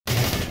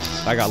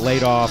I got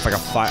laid off. I got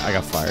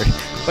fired.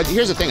 But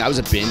here's the thing, I was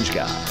a binge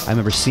guy. I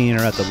remember seeing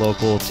her at the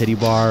local titty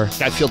bar.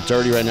 I feel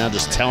dirty right now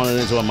just telling it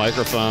into a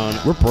microphone.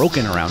 We're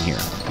broken around here.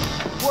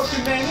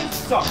 Working man, you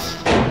suck.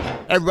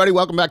 Everybody,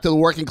 welcome back to the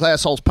Working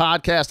Classholes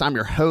podcast. I'm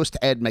your host,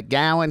 Ed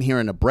McGowan, here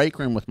in the break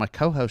room with my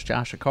co-host,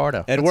 Josh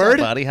Accardo. Edward.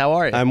 What's up, buddy? How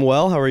are you? I'm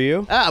well. How are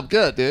you? I'm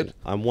good, dude.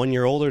 I'm 1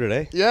 year older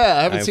today. Yeah,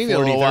 I haven't seen you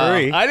in a while.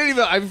 43. I didn't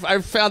even, I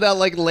found out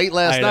like late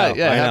last night.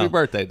 Yeah, happy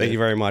birthday, dude. Thank you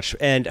very much.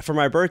 And for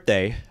my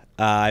birthday,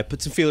 I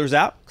put some feelers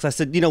out because I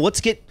said,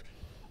 let's get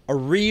a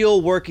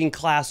real working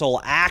classhole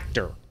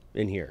actor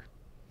in here.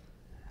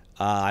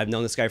 I've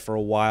known this guy for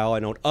a while. I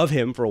know of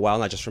him for a while,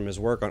 not just from his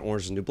work on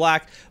Orange is the New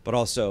Black, but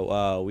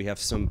also we have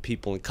some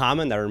people in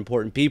common that are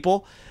important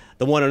people.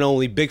 The one and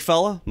only big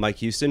fella, Mike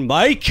Houston.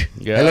 Mike!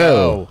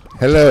 Hello.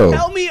 Hello.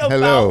 Tell me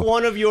about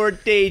one of your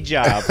day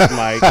jobs,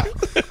 Mike.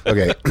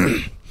 Okay.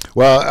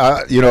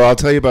 Well, I'll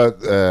tell you about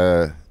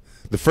the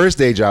first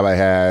day job I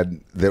had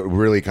that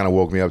really kind of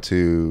woke me up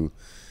to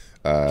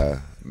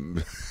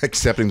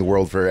accepting the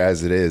world for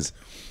as it is.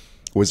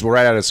 Was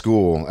right out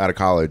of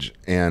college,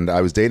 and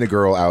I was dating a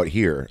girl out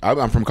here.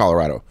 I'm from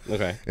Colorado.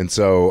 Okay. And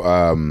so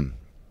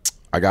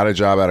I got a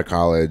job out of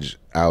college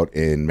out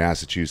in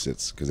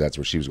Massachusetts because that's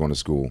where she was going to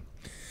school.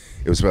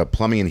 It was a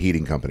plumbing and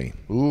heating company.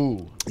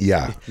 Ooh.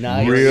 Yeah.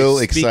 Nice. Real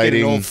Speaking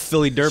exciting. old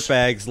Philly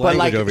dirtbags But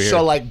language over here.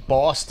 So like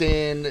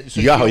Boston.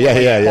 So Yeah.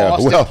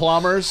 Boston Well,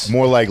 plumbers.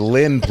 More like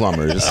Lynn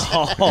plumbers.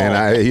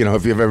 And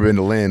if you've ever been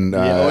to Lynn, in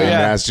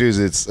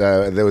Massachusetts,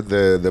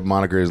 the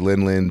moniker is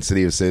Lynn,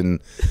 City of Sin.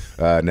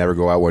 Never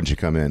go out once you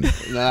come in.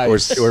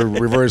 Nice. Or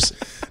reverse,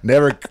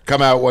 never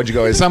come out once you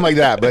go in. Something like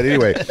that. But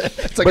anyway,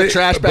 It's like a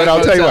trash bag. But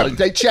I'll tell you what,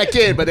 they check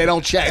in, but they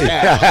don't check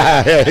out.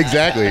 yeah,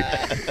 exactly.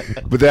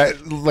 But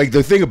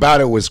the thing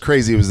about it was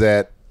crazy was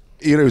that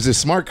it was a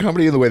smart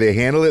company in the way they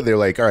handle it. They're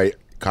like, all right,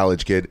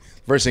 college kid,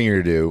 first thing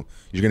you're gonna do,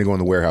 you're gonna go in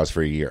the warehouse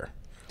for a year,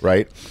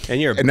 right? And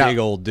you're a big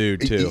old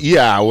dude too.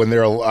 Yeah,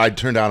 I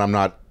turned out I'm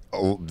not.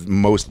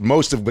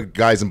 Most of the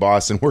guys in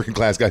Boston, working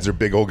class guys, are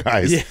big old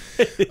guys. Yeah.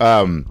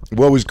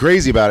 What was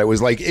crazy about it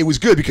was it was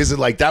good because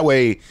that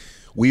way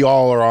we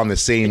all are on the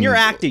same. And you're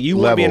acting. You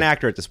want to be an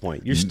actor at this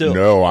point. You're still.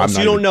 No, I'm not.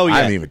 You don't know yet. I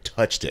haven't even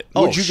touched it.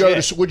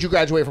 What'd you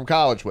graduate from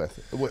college with?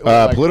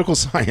 Political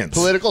science.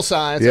 Political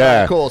science. Yeah. All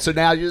right, cool. So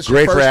now you're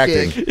great for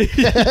acting.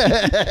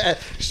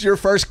 It's your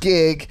first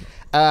gig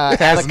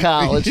out of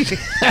college.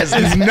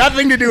 Has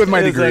nothing to do with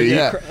my degree.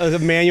 As a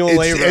manual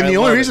labor. And the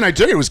only reason I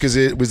took it was because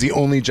it was the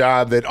only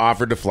job that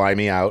offered to fly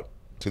me out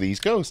to the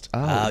East Coast.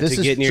 To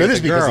get near the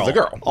because of the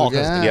girl. All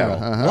because of the girl.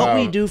 Yeah. What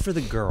we do for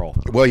the girl.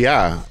 Well,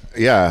 yeah,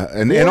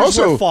 and Wars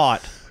also were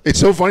fought. It's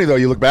so funny though.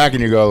 You look back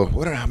and you go,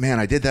 man,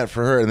 I did that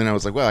for her," and then I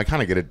was like, "Well, I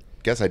kind of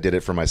guess I did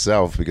it for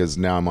myself because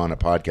now I'm on a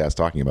podcast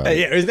talking about it."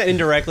 Yeah, isn't that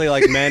indirectly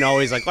like men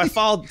always like, I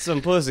followed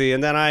some pussy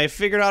and then I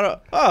figured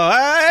out,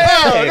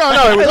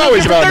 No, it was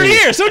always about 30 me.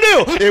 years, who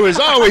knew? It was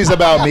always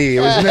about me.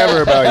 It was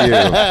never about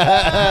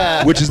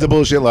you. Which is the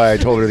bullshit lie I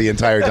told her the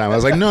entire time. I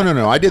was like, no.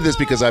 I did this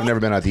because I've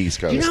never been out the East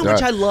Coast. You know how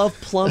much I love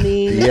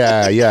plumbing?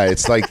 Yeah.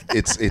 It's like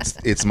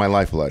it's my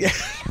lifeblood.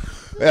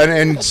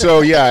 And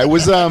so it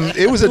was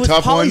a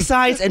tough one.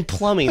 Poli-science and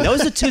plumbing.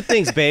 Those are two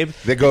things, babe.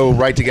 They go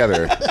right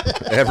together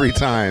every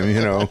time,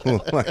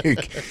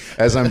 like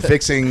as I'm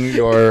fixing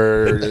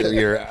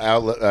your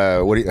outlet.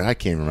 I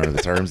can't remember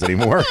the terms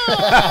anymore.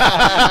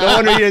 No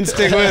wonder you didn't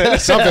stick with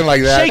it. Something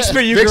like that.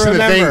 Shakespeare, you can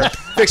remember.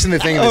 Fixing the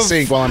thing in the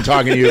sink while I'm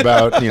talking to you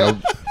about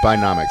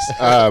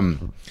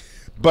binomics.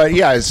 But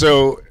yeah,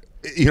 so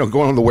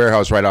going to the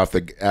warehouse right out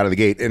of the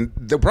gate, and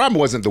the problem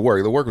wasn't the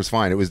work. The work was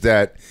fine. It was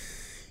that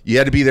you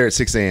had to be there at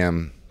 6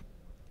 a.m.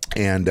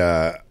 and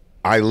I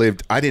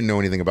didn't know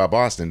anything about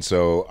Boston,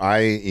 so I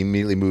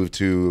immediately moved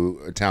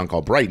to a town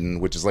called Brighton,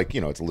 which is like,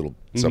 it's a little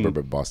suburb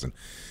of Boston.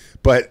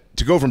 But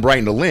to go from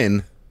Brighton to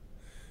Lynn,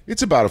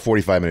 it's about a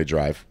 45-minute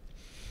drive.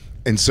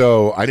 And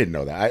so I didn't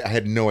know that. I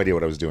had no idea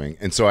what I was doing.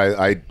 And so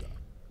I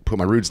put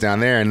my roots down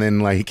there, and then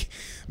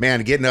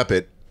getting up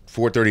at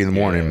 4:30 in the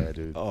morning. Yeah,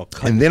 dude.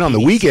 And then on the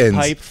weekends.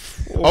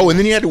 And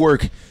then you had to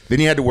work.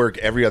 Then you had to work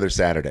every other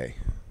Saturday.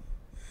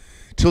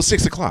 Till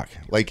 6 o'clock.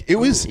 It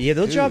was. Yeah,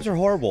 those jobs are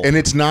horrible. And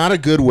it's not a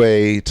good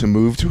way to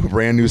move to a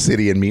brand new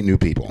city and meet new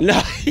people.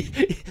 No,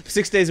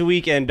 6 days a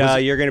week, and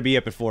you're going to be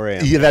up at 4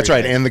 a.m. Yeah, that's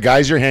right. And the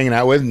guys you're hanging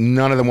out with,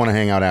 none of them want to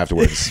hang out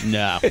afterwards.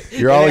 No,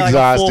 you're all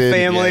exhausted. Full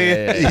family.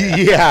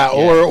 Yeah.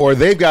 Or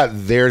they've got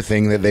their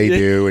thing that they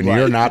do, and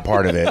you're not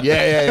part of it.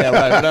 Yeah.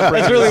 Right.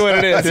 That's really what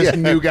it is. This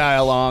new guy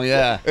along.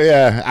 Yeah.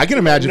 Yeah, I can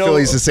imagine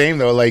Philly's the same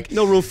though.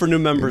 No room for new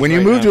members. When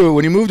you move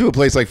to a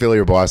place like Philly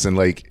or Boston,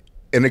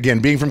 and again,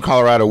 being from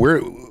Colorado,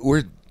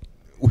 we're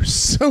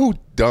so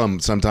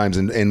dumb sometimes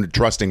and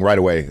trusting right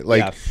away.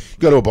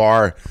 Go to a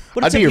bar,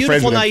 but I'd be your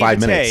friends within 5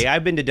 minutes.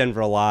 I've been to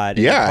Denver a lot.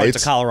 Yeah,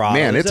 it's Colorado.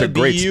 Man, it's a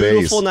great space.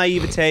 Beautiful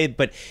naivete,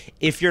 but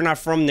if you're not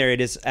from there,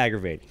 it is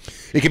aggravating.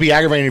 It can be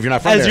aggravating if you're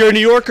not from there. As you're a New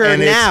Yorker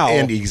now,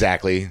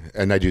 exactly,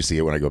 and I do see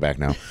it when I go back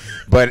now.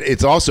 But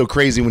it's also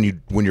crazy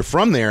when you're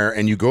from there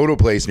and you go to a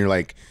place and you're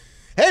like,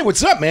 "Hey,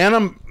 what's up, man?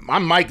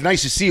 I'm Mike.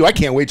 Nice to see you. I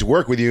can't wait to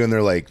work with you." And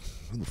they're like,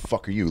 "Who the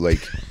fuck are you?"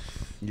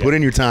 Put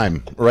in your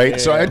time, right?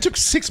 So it took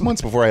 6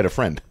 months before I had a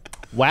friend.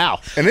 Wow.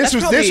 And this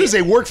was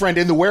a work friend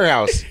in the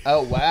warehouse.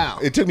 Oh, wow.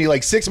 It took me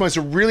like 6 months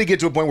to really get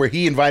to a point where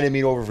he invited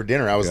me over for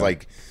dinner. I was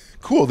like,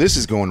 cool, this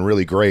is going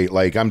really great.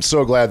 Like, I'm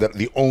so glad that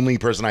the only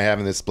person I have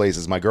in this place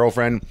is my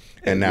girlfriend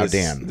and now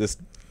Dan. This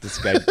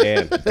guy,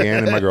 Dan.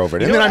 Dan and my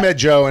girlfriend. And then I met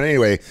Joe, and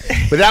anyway.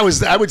 But that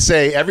was, I would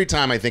say, every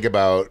time I think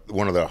about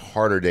one of the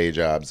harder day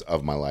jobs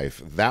of my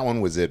life, that one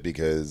was it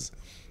because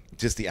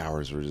just the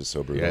hours were just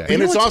so brutal. Yeah.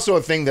 And it's also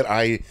a thing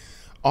that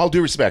all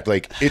due respect,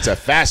 like, it's a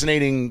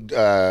fascinating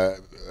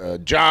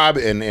job,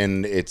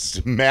 and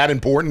it's mad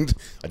important.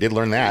 I did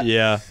learn that.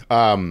 Yeah.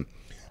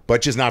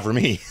 But just not for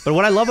me. But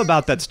what I love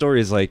about that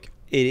story is, like,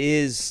 it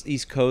is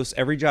East Coast.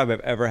 Every job I've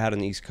ever had on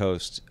the East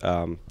Coast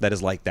that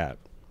is like that.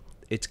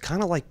 It's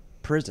kind of like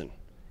prison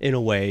in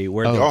a way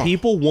where the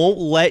people won't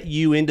let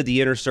you into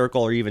the inner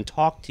circle or even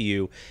talk to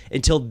you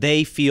until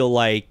they feel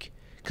like,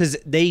 because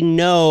they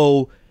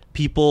know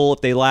people,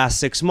 if they last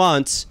 6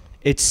 months,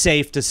 it's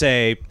safe to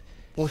say,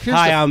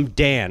 hi, I'm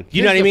Dan.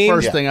 You know what I mean?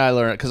 The first thing I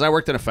learned, because I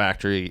worked in a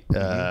factory,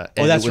 and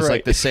it was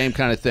like the same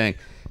kind of thing.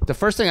 The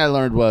first thing I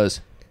learned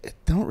was,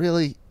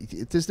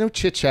 there's no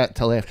chit chat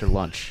till after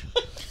lunch.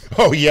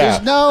 Oh, yeah.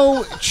 There's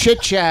no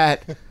chit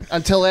chat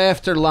until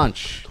after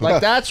lunch. Like,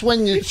 that's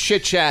when the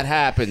chit chat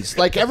happens.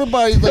 Like,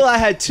 everybody. Until I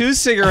had 2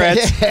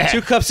 cigarettes,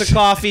 2 cups of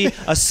coffee,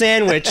 a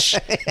sandwich.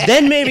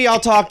 Then maybe I'll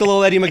talk to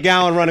little Eddie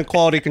McGowan running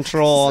quality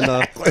control on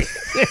the.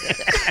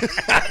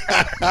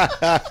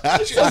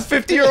 A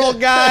 50-year-old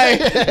guy,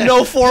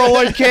 no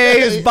 401k,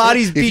 his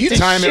body's beat to shit. If you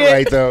time it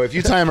right, though, if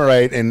you time it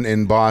right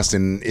in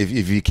Boston, if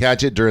you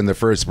catch it during the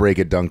first break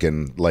at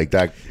Dunkin', like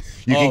that.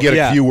 You can get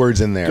a few words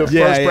in there.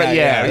 Few words.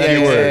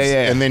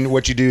 And then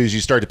what you do is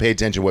you start to pay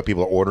attention to what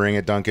people are ordering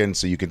at Dunkin',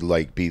 so you could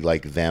like be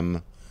like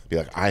them, be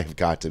like, I've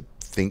got to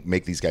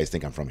make these guys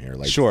think I'm from here.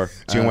 Like, sure.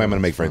 It's the only way I'm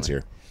going to make friends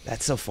here.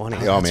 That's so funny.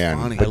 Oh, man.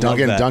 Funny. But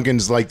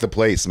Dunkin's like the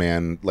place,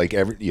 man. Like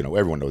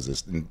everyone knows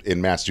this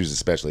in Massachusetts,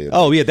 especially.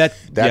 Oh yeah, that's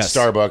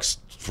Starbucks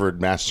for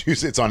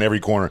Massachusetts on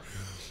every corner.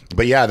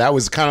 But yeah, that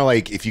was kind of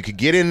like, if you could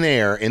get in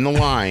there in the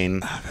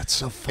line that's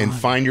so fun. And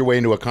find your way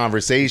into a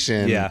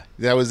conversation,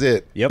 that was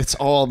it. Yep. It's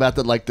all about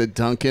the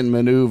Dunkin'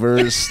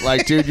 maneuvers.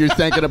 Like, dude, you're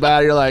thinking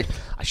about it, you're like,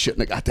 I shouldn't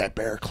have got that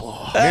bear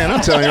claw. Man,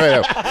 I'm telling you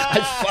right now.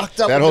 I fucked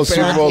up that with whole the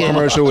bear Super Bowl claw.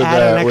 commercial with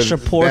Ben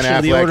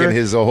Affleck and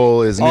his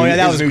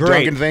new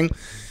great. Dunkin' thing.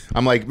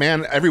 I'm like,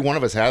 man, every one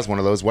of us has one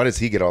of those. Why does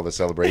he get all the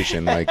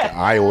celebration? Like,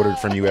 I ordered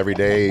from you every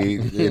day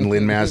in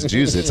Lynn,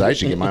 Massachusetts. I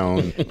should get my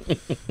own.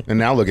 And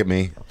now look at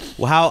me.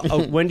 Well,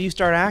 when do you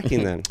start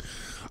acting then?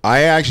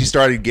 I actually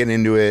started getting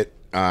into it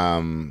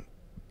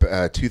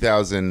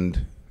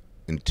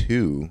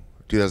 2002,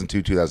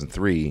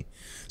 2003.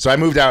 So I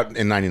moved out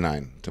in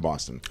 99 to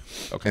Boston.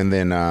 Okay. And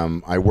then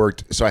I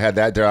worked, so I had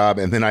that job,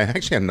 and then I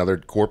actually had another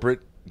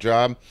corporate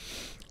job.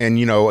 And,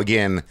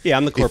 again... Yeah,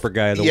 I'm the corporate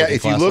guy.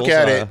 If you look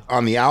at it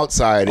on the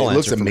outside, it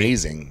looks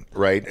amazing,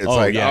 right?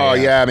 It's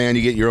yeah, man,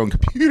 you get your own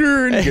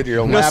computer, and you get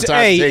your own laptop.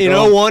 Hey, in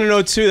 01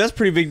 and 02, that's a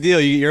pretty big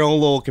deal. You get your own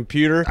little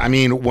computer. I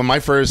mean, when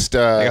my first...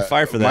 I got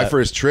fired for that. My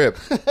first trip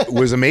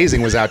was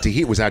amazing, was out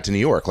to New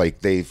York. Like,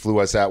 they flew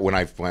us out when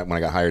I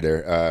got hired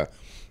there.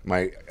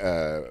 My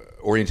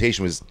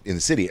orientation was in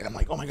the city. And I'm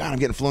like, oh my God, I'm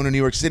getting flown to New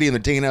York City, and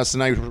they're taking us to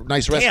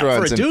nice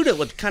restaurants. For a dude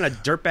with kind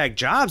of dirtbag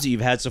jobs that you've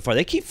had so far,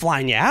 they keep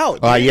flying you out.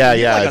 Yeah.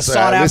 Like a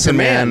sought after listen,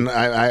 man,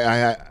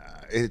 I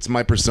it's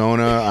my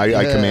persona.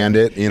 I command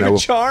it.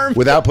 Charm.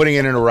 Without putting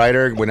it in a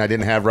writer. When I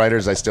didn't have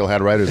writers, I still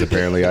had writers.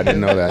 Apparently, I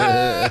didn't know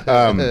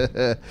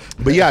that.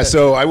 But yeah,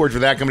 so I worked for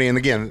that company, and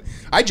again,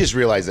 I just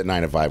realized that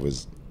 9 to 5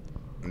 was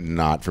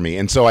not for me,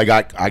 and so I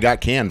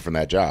got canned from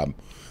that job,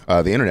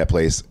 the internet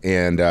place,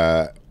 and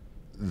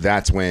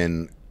that's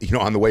when,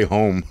 on the way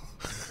home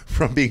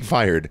from being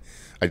fired,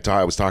 I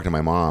was talking to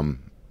my mom,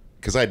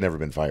 because I had never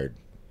been fired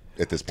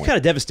at this point. It's kind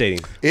of devastating.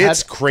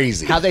 It's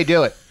crazy. How'd they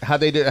do it? How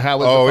was the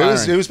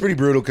firing? It was pretty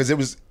brutal, because it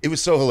was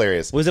so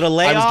hilarious. Was it a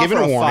layoff I was given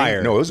or a warning.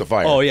 fire? No, it was a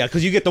fire. Oh, yeah,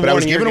 because you get the warning.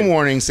 warning. But I was given a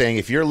warning saying,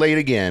 if you're late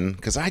again,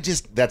 because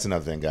that's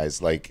another thing,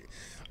 guys. Like,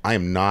 I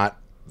am not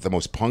the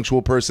most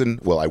punctual person.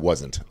 Well, I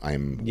wasn't.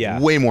 I'm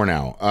way more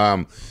now.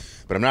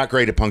 But I'm not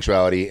great at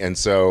punctuality, and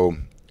so,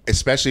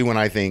 especially when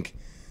I think,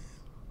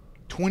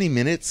 20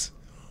 minutes?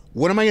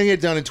 What am I going to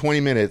get done in 20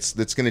 minutes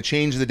that's going to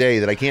change the day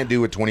that I can't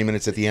do with 20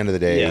 minutes at the end of the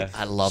day? Yeah.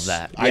 I love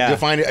that. I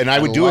define it, and I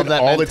would do it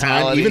all the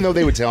time, even though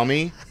they would tell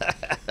me.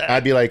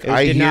 I'd be like,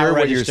 I hear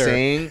what you're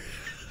saying,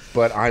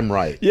 but I'm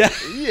right. Yeah.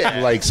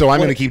 Like, so I'm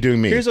going to keep doing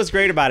me. Here's what's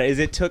great about it is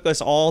it took us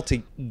all to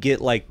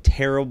get like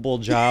terrible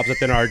jobs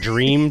within our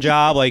dream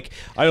job. Like,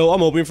 I'm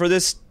hoping for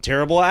this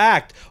terrible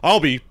act. I'll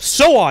be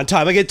so on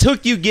time. Like, it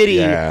took you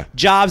getting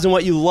jobs and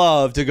what you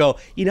love to go,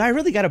 I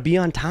really got to be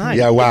on time.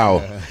 Yeah,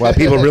 wow. Wow,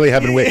 people really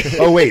have been waiting.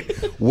 Oh, wait.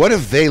 What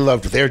if they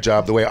loved their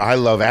job the way I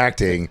love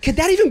acting? Could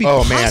that even be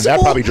possible? Oh, man, that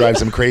probably drives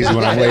them crazy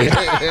when I'm late.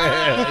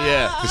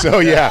 Yeah. So,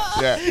 yeah.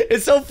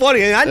 It's so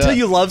funny. And until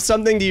you love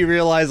something, do you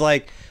realize,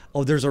 like,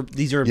 oh, these are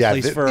in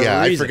place for a reason.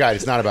 I forgot.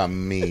 It's not about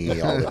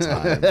me all the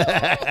time.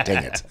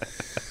 Dang it.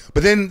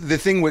 But then the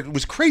thing what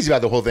was crazy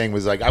about the whole thing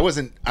was like I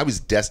was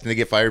destined to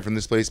get fired from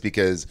this place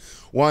because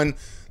one,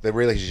 the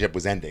relationship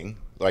was ending,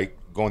 like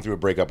going through a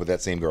breakup with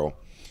that same girl,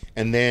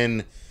 and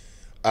then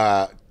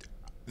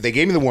they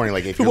gave me the warning,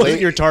 like if you're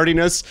wasn't your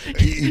tardiness,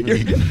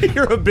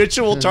 your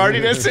habitual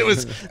tardiness. It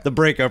was the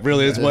breakup.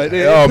 Really, is what.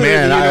 Oh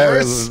man,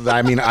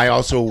 I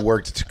also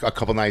worked a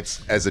couple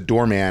nights as a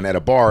doorman at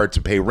a bar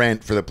to pay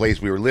rent for the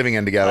place we were living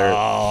in together.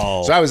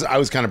 Oh, so I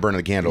was kind of burning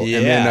the candle. Yeah,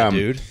 and then,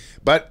 dude.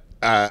 But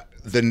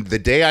the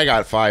day I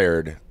got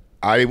fired,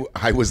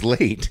 I was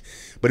late,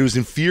 but it was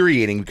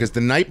infuriating because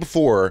the night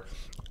before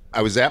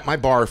I was at my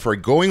bar for a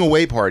going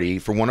away party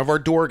for one of our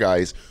door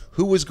guys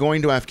who was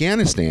going to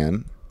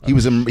Afghanistan. He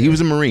was a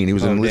Marine. He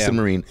was an enlisted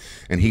Marine,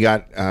 and he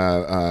got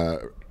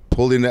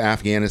pulled into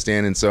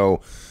Afghanistan. And so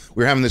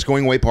we were having this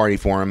going away party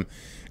for him.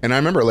 And I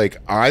remember, like,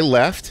 I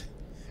left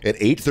at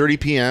 8:30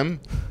 p.m.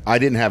 I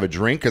didn't have a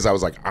drink because I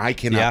was like, I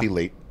cannot be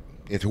late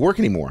to work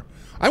anymore.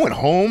 I went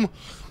home.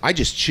 I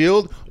just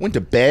chilled, went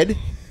to bed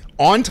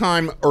on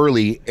time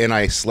early, and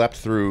I slept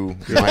through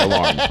my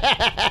alarm.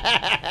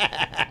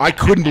 I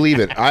couldn't believe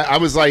it. I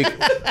was like,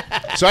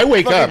 so I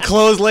wake up.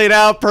 Clothes laid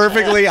out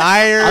perfectly,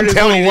 ironed. I'm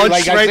telling you, lunch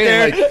like, right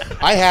there.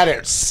 Like, I had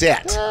it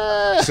set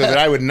so that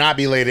I would not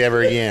be late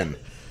ever again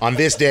on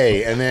this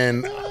day. And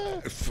then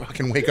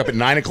fucking wake up at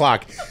 9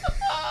 o'clock.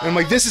 And I'm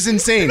like, this is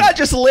insane. You're not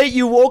just late.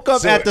 You woke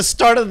up at the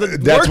start of the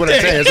That's what I'm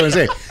workday. saying. That's what I'm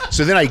saying.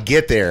 So then I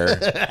get there,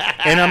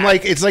 and I'm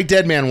like, it's like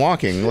dead man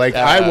walking. Like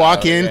I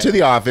walk into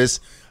the office,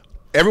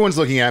 everyone's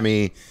looking at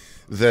me.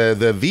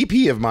 The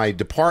VP of my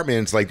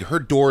department's like her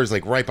door is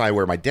like right by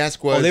where my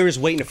desk was. Oh, they were just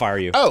waiting to fire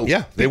you. Oh,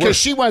 yeah, they because were.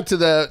 she went to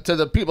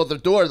the people at the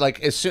door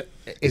like as soon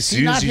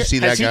as you see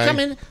that has guy he come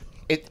in?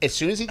 As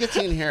soon as he gets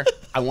in here,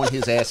 I want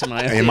his ass in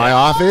my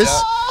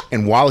office.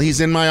 And while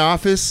he's in my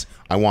office,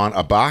 I want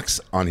a box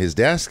on his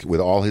desk with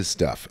all his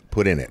stuff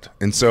put in it.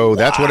 And so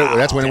that's when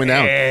it went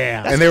down.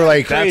 And they were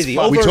like, crazy.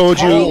 we told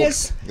you.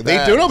 Tardiness? They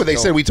don't know, but they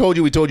said we told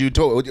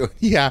you.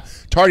 Yeah,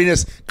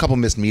 tardiness, a couple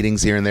missed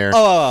meetings here and there.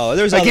 Oh,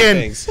 there's other Again,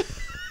 things.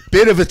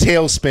 bit of a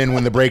tailspin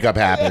when the breakup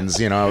happens,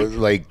 you know,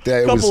 like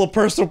that. A couple of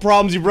personal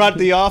problems you brought to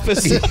the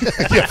office.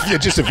 yeah,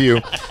 just a few.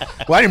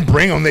 Well, I didn't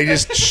bring them; they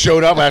just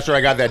showed up after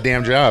I got that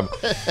damn job.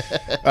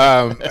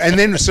 And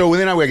then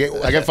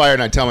I got fired,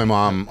 and I tell my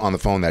mom on the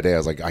phone that day. I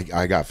was like,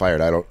 I got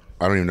fired. I don't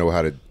even know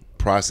how to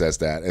process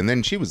that. And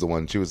then she was the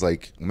one. She was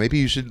like, maybe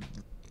you should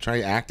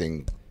try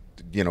acting,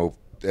 you know,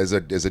 as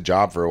a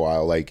job for a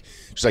while. Like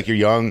she's like, you're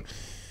young,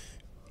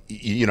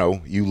 you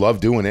know, you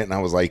love doing it. And I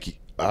was like,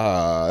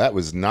 that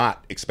was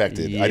not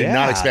expected. I did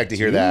not expect to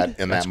hear that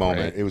in that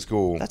moment. Great. It was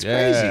cool. That's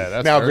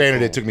crazy. Now,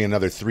 granted, it took me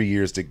another 3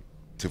 years to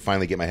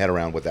finally get my head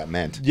around what that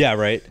meant. Yeah,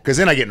 right. Because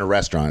then I get into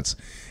restaurants,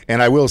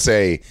 and I will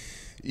say,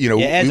 you know,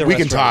 we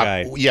can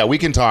talk. Yeah, we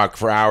can talk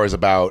for hours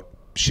about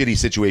shitty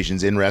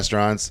situations in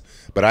restaurants,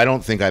 but I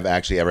don't think I've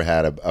actually ever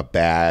had a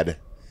bad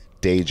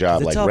day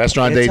job, like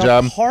restaurant day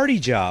job, party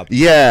job.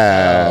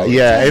 Yeah,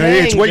 yeah, and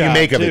it's what you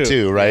make of too. it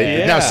too, right?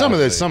 Yeah. Now, some of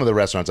the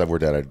restaurants I've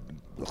worked at,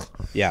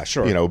 yeah,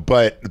 sure. You know,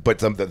 but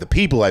the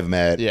people I've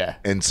met,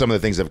 and some of the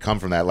things that have come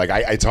from that, like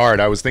it's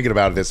hard. I was thinking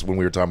about this when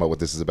we were talking about what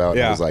this is about.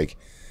 And I was like,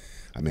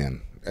 I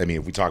mean,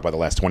 if we talk about the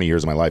last 20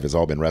 years of my life, it's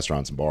all been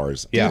restaurants and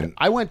bars. Yeah, and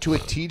I went to a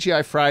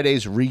TGI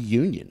Fridays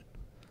reunion.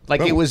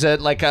 Like it was a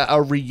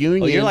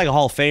reunion. Oh, you're like a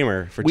Hall of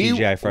Famer for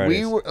TGI Fridays.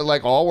 We were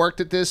like all worked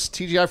at this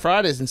TGI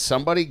Fridays, and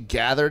somebody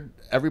gathered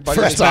everybody.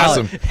 First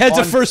ballot. Head's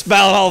a first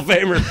ballot Hall of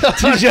Famer.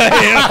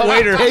 TGI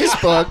waiter.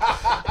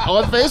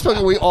 On Facebook,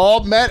 and we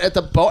all met at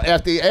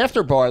the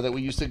after bar that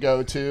we used to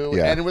go to,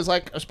 and it was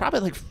probably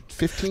like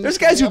 15. There's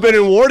guys who've been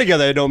in war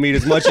together that don't meet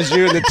as much as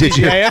you and the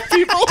TGIF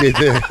people.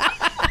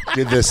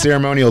 Did the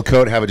ceremonial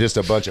coat have just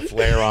a bunch of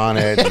flair on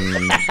it?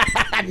 And,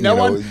 no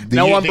one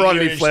brought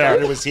any flair.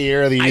 It was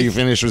here. The year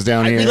finish was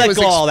down here. We let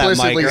go all that,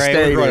 Mike. Right?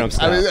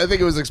 I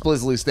think it was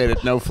explicitly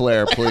stated, no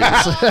flair, please.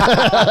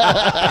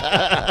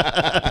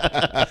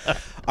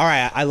 All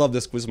right, I love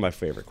this. This is my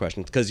favorite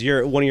question because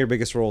one of your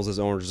biggest roles is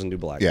Orange is the New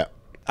Black. Yeah.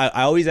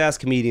 I always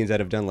ask comedians that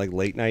have done like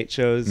late night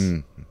shows,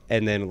 and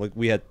then like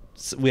we had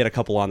a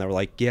couple on that were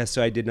like, yeah,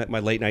 so I did my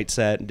late night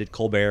set and did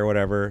Colbert or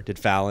whatever, did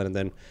Fallon, and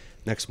then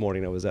next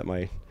morning I was at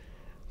my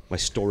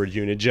storage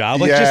unit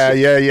job. Like, yeah.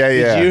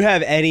 Did you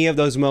have any of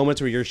those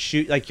moments where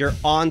you're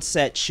on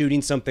set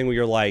shooting something where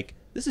you're like,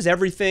 this is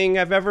everything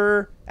I've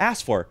ever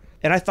asked for,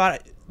 and I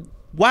thought,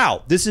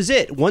 wow, this is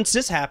it. Once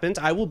this happens,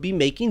 I will be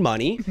making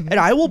money and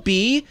I will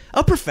be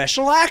a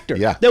professional actor.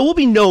 Yeah. There will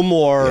be no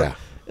more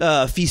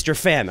feast or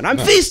famine. I'm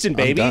feasting,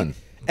 baby. I'm done.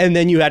 And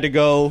then you had to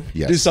go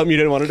do something you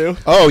didn't want to do?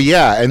 Oh,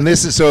 yeah. And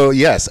this is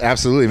yes,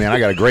 absolutely, man. I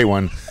got a great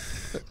one.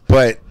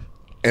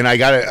 And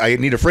I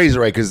need to phrase it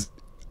right because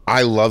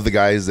I love the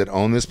guys that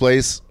own this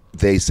place.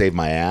 They saved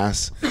my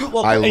ass.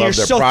 Well, I love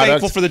their so product.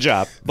 thankful for the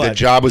job. But the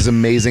job was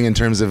amazing in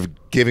terms of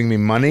giving me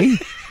money.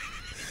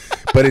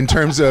 But in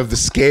terms of the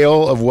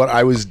scale of what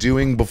I was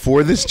doing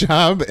before this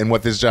job and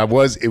what this job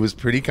was, it was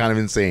pretty kind of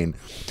insane.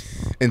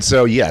 And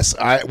so, yes,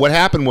 what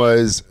happened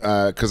was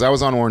because I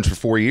was on Orange for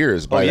 4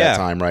 years by that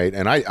time, right?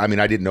 And I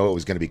mean, I didn't know it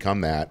was going to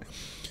become that.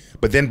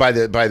 But then by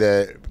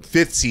the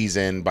fifth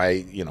season,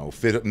 by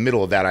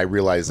middle of that, I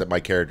realized that my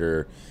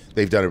character,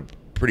 they've done a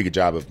pretty good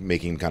job of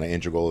making him kind of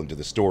integral into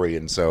the story,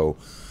 and so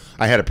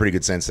I had a pretty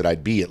good sense that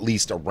I'd be at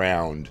least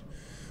around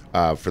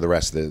for the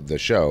rest of the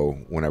show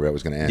whenever it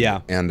was going to end.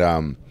 Yeah, and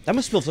that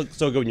must feel so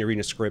good when you're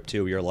reading a script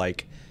too. You're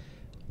like,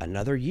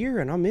 another year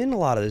and I'm in a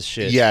lot of this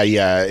shit. Yeah,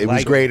 it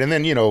was great. And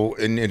then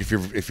and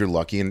if you're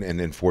lucky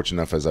and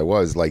fortunate enough as I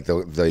was, like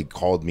they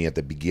called me at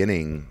the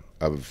beginning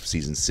of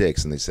season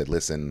 6 and they said,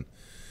 listen,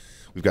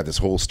 we've got this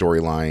whole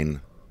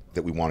storyline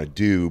that we want to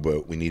do,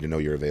 but we need to know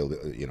you're available,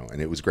 and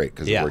it was great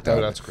because it worked out.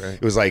 Oh, that's great.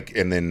 It was like,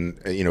 and then,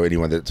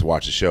 anyone that's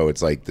watched the show,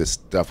 it's like this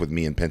stuff with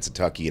me in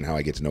Pennsatucky and how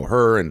I get to know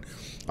her and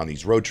on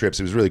these road trips.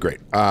 It was really great.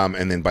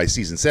 And then by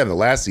season 7, the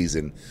last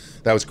season,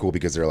 that was cool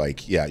because they're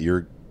like, yeah,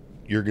 you're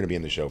going to be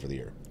in the show for the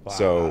year. Wow,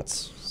 so,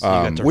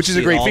 which is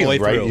a great feeling,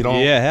 right?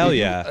 Yeah, hell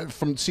yeah.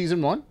 From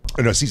season 1?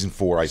 Oh, no, season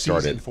 4 I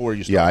started. Season 4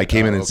 you started. Yeah, I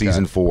came in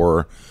season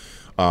 4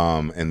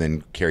 and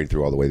then carried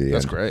through all the way to the end.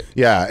 That's great.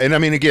 Yeah, and I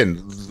mean, again,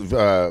 one of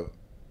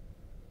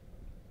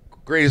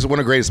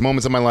the greatest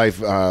moments of my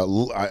life.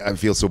 I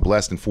feel so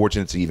blessed and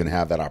fortunate to even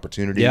have that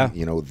opportunity. Yeah.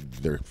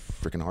 They're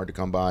freaking hard to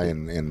come by,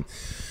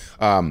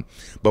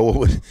 but what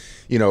would,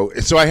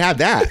 so I had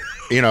that,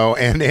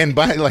 and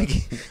by like,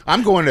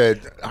 I'm going to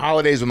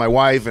holidays with my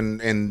wife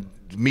and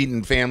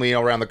meeting family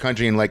all around the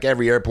country, and like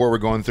every airport we're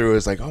going through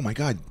is like, oh my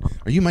God,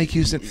 are you Mike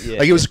Houston? Yeah.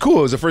 Like, it was cool.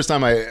 It was the first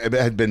time I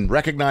had been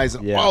recognized.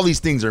 Yeah. All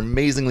these things are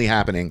amazingly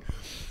happening.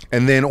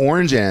 And then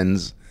Orange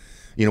ends,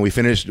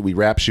 we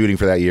wrapped shooting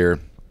for that year.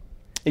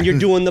 And you're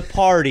doing the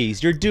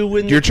parties. You're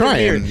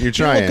trying. You're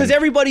trying. Because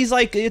everybody's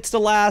like, it's the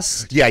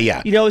last.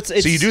 Yeah. It's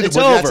so you do it's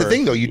over. over. That's the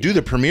thing, though. You do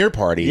the premiere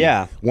party.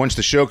 Yeah. Once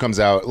the show comes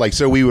out, like,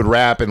 so we would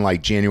wrap in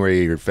like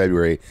January or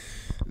February.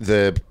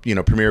 The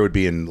premiere would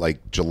be in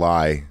like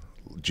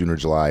June or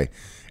July,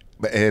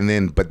 and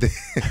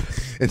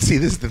see,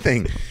 this is the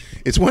thing.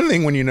 It's one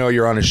thing when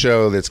you're on a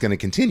show that's going to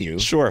continue.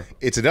 Sure.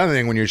 It's another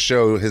thing when your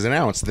show has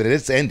announced that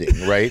it's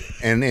ending, right?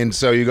 and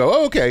so you go,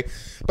 oh, okay.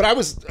 But I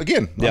was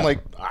I'm like,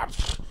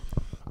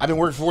 I've been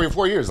working for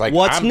 4 years. Like,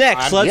 what's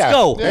next? Let's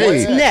go.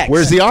 Hey, what's next?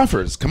 Where's the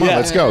offers? Come on,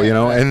 let's go.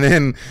 And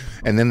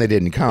then they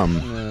didn't come.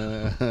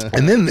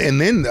 and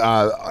then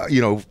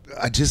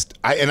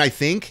I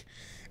think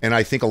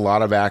a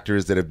lot of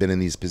actors that have been in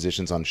these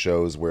positions on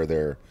shows where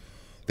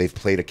they've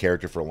played a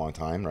character for a long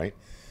time, right?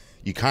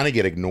 You kind of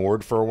get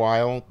ignored for a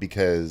while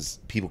because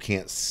people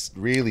can't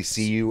really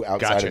see you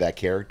outside of that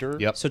character.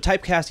 Yep. So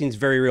typecasting is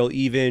very real,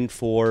 even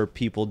for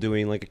people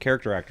doing like a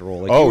character actor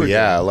role. Like doing.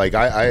 Like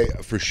I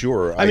for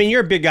sure. I mean,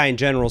 you're a big guy in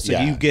general, so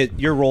you get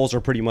your roles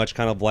are pretty much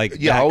kind of like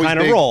that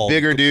kind of role.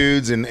 Bigger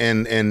dudes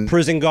and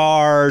prison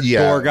guard,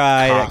 door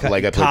guy,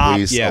 like I play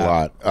police a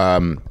lot.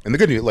 And the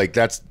good news, like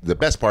that's the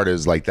best part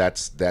is like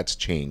that's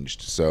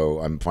changed. So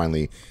I'm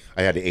finally.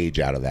 I had to age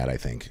out of that, I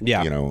think.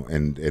 Yeah.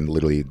 And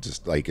literally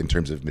just like in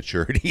terms of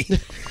maturity,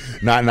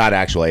 not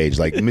actual age,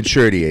 like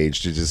maturity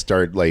age, to just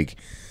start like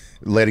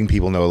letting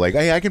people know, like,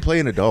 hey, I can play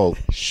an adult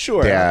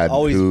dad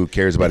who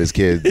cares about his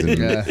kids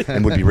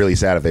and would be really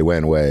sad if they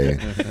went away.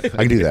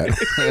 I can do that.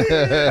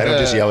 I don't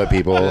just yell at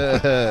people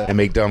and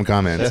make dumb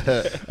comments.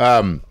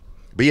 But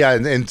yeah,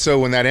 and so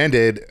when that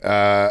ended,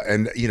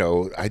 and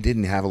I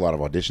didn't have a lot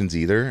of auditions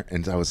either,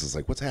 and I was just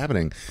like, what's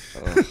happening?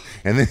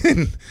 And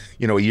then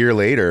a year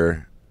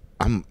later,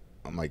 I'm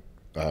like,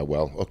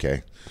 well,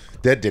 okay,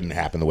 that didn't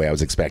happen the way I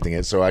was expecting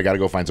it, so I got to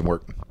go find some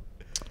work.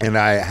 And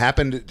I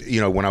happened,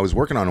 when I was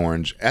working on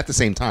Orange, at the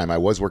same time, I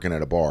was working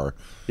at a bar,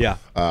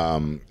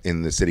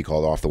 in the city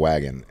called Off the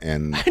Wagon,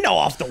 and I know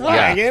Off the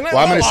Wagon. Well,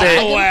 I'm going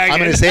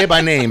to say it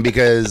by name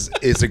because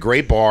it's a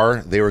great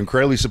bar. They were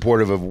incredibly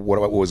supportive of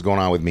what was going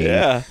on with me.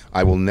 Yeah.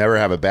 I will never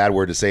have a bad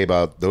word to say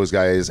about those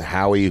guys.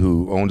 Howie,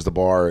 who owns the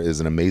bar, is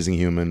an amazing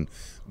human.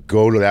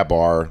 Go to that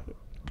bar,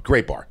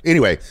 great bar.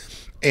 Anyway.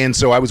 And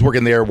so I was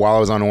working there while I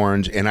was on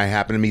Orange, and I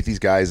happened to meet these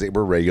guys that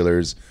were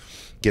regulars,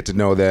 get to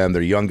know them.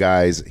 They're young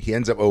guys. He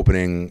ends up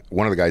opening,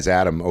 one of the guys,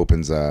 Adam,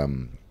 opens a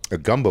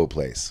gumbo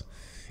place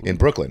in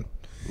Brooklyn.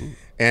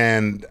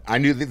 And I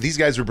knew that these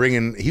guys he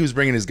was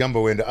bringing his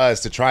gumbo into us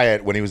to try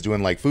it when he was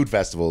doing like food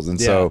festivals. And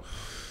so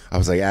I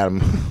was like, Adam,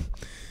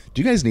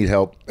 do you guys need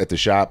help at the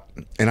shop?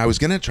 And I was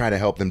going to try to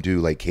help them do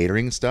like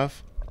catering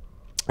stuff.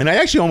 And I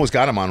actually almost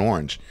got him on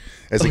Orange.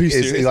 I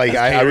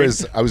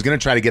was going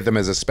to try to get them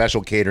as a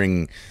special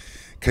catering,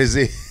 because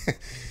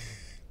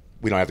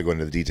we don't have to go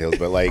into the details,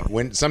 but like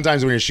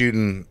sometimes when you're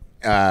shooting,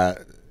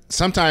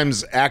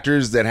 sometimes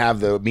actors that have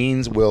the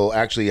means will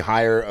actually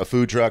hire a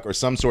food truck or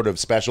some sort of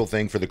special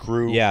thing for the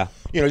crew. Yeah.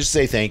 Just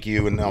say thank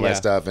you and all that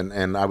stuff.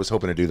 And I was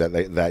hoping to do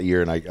that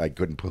year, and I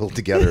couldn't pull it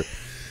together.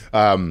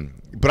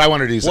 But I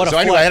wanted to do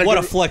something. What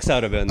a flex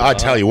out of it. I'll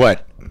tell you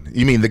what.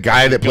 You mean the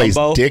guy that plays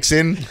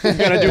Dixon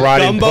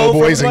brought in gumbo po'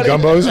 boys and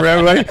gumbos for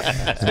everybody?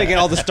 Making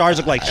all the stars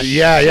look like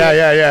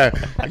Yeah.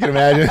 I can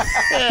imagine.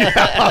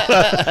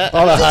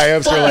 all the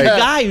high-ups are like... The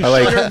guy who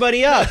showed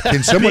everybody up.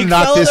 Can someone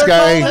knock this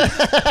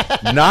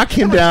guy... knock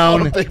him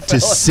down to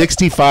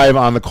 65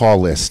 on the call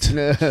list.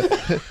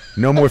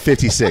 No more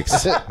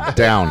 56.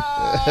 Down.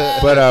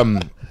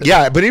 But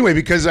Yeah, but anyway,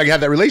 because I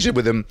had that relationship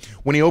with him,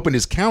 when he opened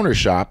his counter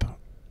shop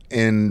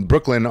in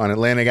Brooklyn on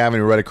Atlantic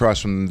Avenue, right across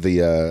from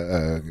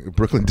the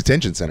Brooklyn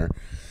Detention Center,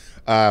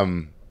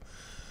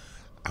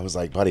 I was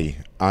like, buddy,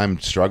 I'm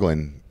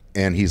struggling.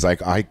 And he's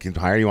like, I can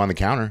hire you on the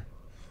counter.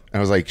 And I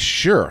was like,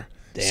 sure.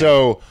 Damn.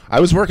 So I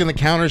was working the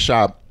counter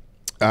shop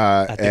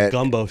at the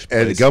Gumbo place.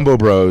 At Gumbo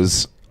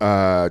Bros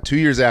 2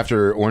 years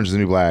after Orange is the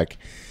New Black.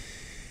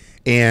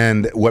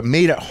 And what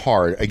made it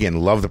hard, again,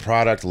 love the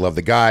product, love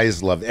the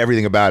guys, loved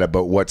everything about it.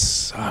 But what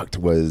sucked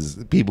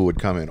was people would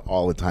come in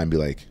all the time and be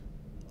like,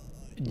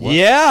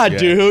 yeah,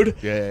 dude.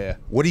 Yeah.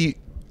 What do you,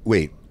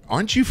 wait,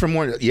 aren't you from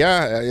Orange?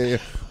 Yeah.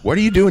 What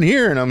are you doing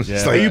here? And I'm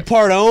just like, are you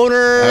part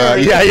owner?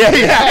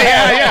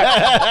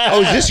 Yeah.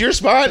 Oh, is this your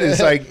spot? It's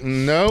like,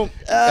 no.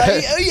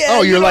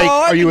 Yeah, you're like,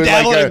 are you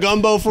like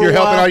Gumbo for you're a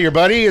while. helping out your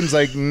buddy? And it's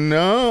like,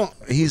 no,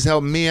 he's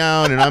helping me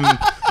out, and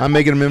I'm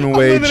making a minimum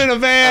wage. Living in a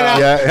van.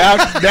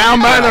 Out down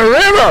by the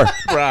river,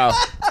 bro.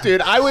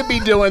 Dude, I would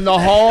be doing the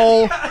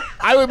whole.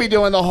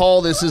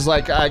 This is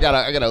like I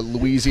got a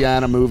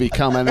Louisiana movie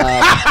coming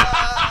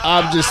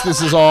up.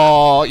 This is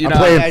all, you know.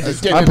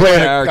 I'm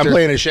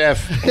playing a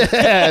chef.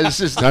 Yeah, it's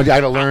just. I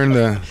got to learn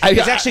the.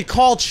 It's actually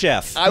called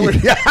Chef.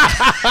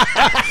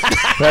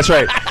 That's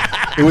right.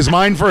 It was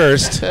mine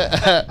first.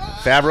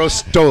 Favreau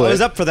stole it. I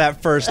was up for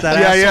that first. That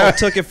asshole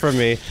took it from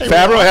me.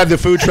 Favreau had the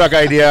food truck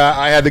idea.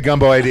 I had the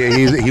gumbo idea.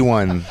 He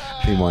won.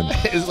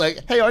 It's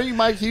like, hey, are you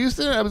Mike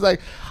Houston? I was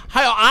like,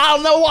 I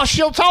don't know what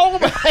she'll talk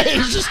about.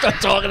 He's just start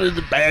talking to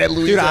the bad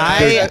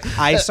Louisiana. Dude,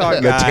 I saw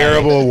a guy. The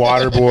terrible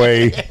water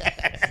boy.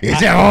 You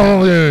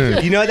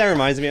know what that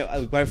reminds me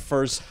of? When I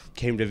first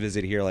came to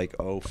visit here, like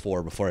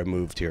 2004, before I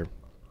moved here,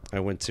 I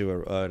went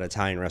to an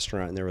Italian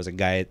restaurant, and there was a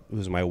guy who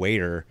was my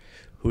waiter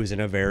who was in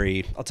a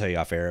very, I'll tell you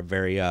off air, a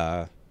very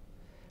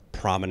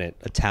prominent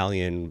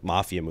Italian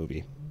mafia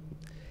movie.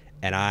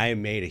 And I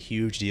made a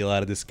huge deal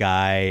out of this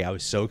guy. I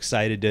was so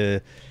excited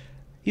to...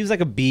 He was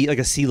like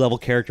a C-level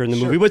character in the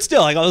movie, but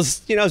still, like I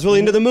was really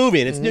into the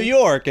movie, and it's New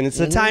York, and it's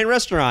an Italian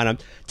restaurant. I'm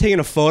taking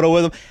a photo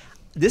with him.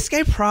 This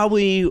guy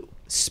probably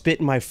spit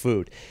in my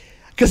food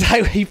because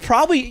he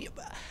probably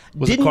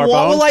didn't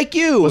want like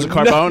you. Was it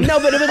Carbone?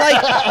 No, but it was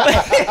like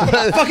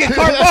fucking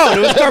Carbone.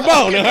 It was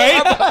Carbone,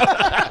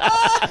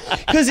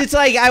 right? Because it's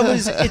like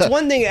it's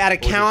one thing at a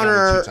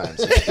counter.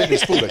 Spit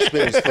his food.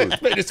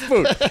 Spit his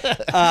food.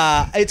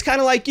 It's kind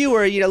of like you,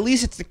 where at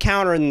least it's the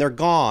counter and they're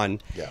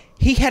gone. Yeah.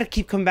 He had to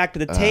keep coming back to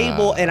the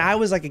table, and I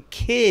was like a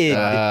kid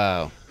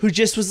who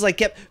just was like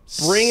kept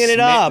bringing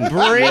it up.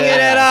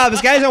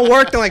 This guy hasn't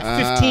worked in like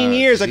 15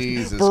 years, like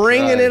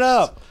bringing it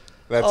up.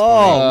 That's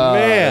funny.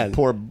 Man,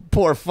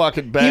 poor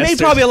fucking bastard. He made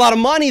probably a lot of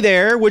money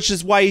there, which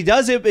is why he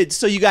does it.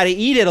 So you got to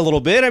eat it a little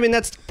bit. I mean,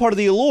 that's part of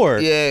the allure.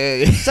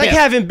 Yeah. It's like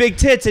having big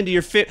tits into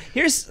your fit.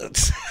 Here's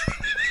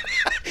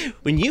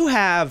when you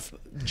have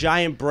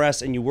giant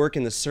breasts and you work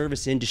in the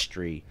service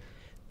industry.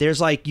 There's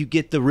like, you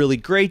get the really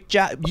great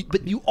job,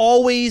 but you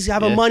always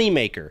have a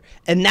moneymaker.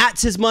 And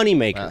that's his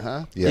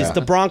moneymaker. Is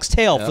the Bronx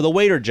Tale for the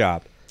waiter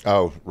job.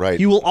 Oh, right.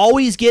 You will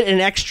always get an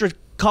extra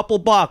couple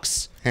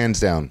bucks. Hands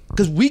down.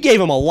 Because we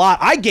gave him a lot.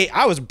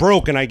 I was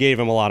broke and I gave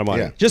him a lot of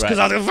money. Yeah. Just because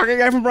I was a fucking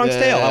guy from Bronx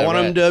Tale. I want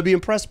him to be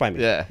impressed by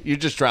me. Yeah, you're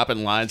just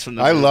dropping lines from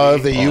the I movie.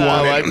 love that you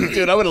wanted...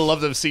 Dude, I would have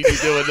loved to have seen you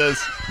doing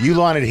this. You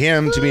wanted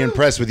him to be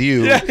impressed with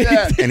you.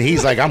 And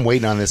he's like, I'm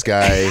waiting on this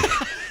guy.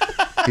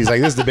 He's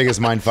like, this is the biggest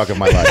mindfuck of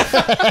my life.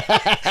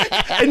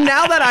 And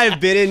now that I've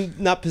been in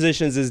not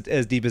positions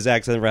as deep as that,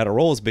 because I've never had a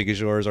role as big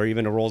as yours or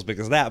even a role as big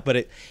as that,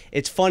 but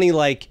it's funny,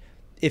 like,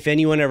 if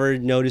anyone ever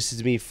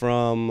notices me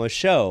from a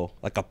show,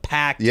 like a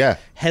packed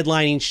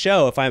headlining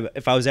show, if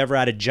I was ever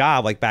at a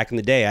job, like back in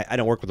the day, I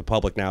don't work with the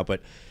public now,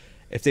 but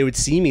if they would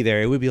see me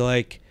there, it would be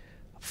like,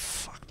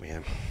 fuck,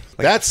 man.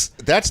 Like,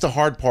 that's the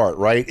hard part,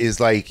 right?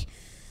 Is like...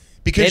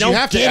 Because you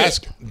have to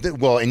ask,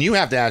 well, and you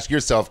have to ask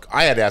yourself.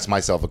 I had to ask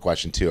myself a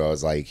question too. I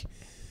was like,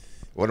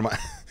 "What am I?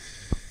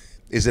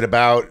 Is it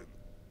about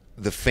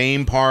the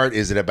fame part?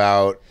 Is it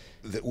about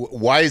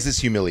why is this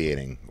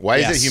humiliating? Why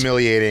is it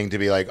humiliating to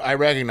be like, I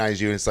recognize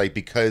you?" And it's like,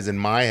 because in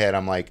my head,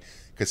 I'm like,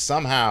 because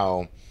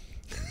somehow,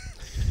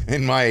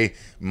 in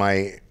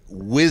my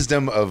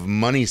wisdom of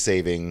money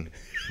saving,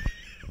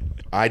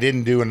 I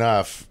didn't do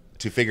enough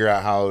to figure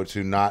out how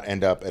to not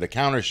end up at a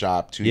counter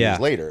shop 2 years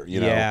later. You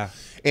know. Yeah.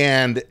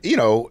 And, you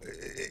know,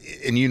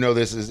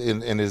 this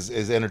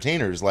as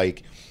entertainers,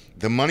 like,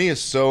 the money is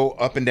so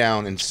up and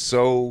down and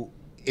so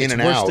in and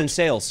out. It's worse than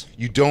sales.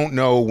 You don't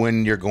know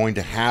when you're going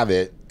to have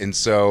it. And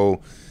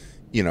so,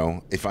 you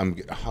know,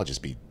 I'll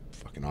just be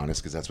fucking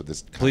honest, because that's what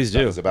this kind of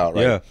stuff is about,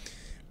 right? Yeah.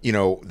 You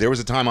know, there was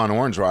a time on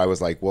Orange where I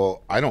was like,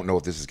 well, I don't know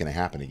if this is going to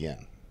happen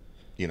again.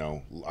 You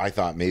know, I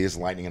thought maybe it's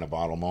lightning in a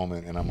bottle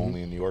moment, and I'm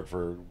only in New York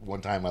for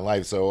one time in my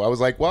life. So I was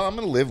like, well, I'm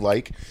going to live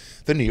like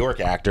the New York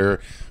actor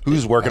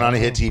who's working on a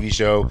hit TV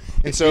show.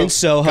 And so in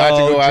Soho, got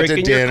to go out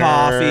to dinner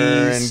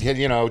coffees. and,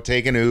 you know,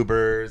 taking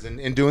Ubers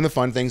and doing the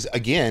fun things.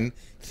 Again,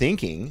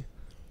 thinking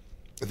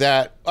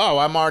that, oh,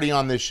 I'm already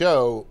on this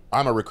show.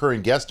 I'm a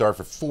recurring guest star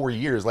for 4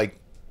 years. Like,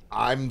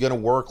 I'm going to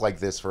work like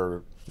this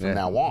from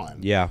now on.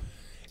 Yeah.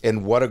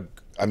 And what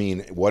I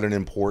mean, what an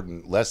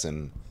important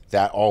lesson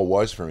that all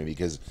was for me,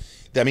 because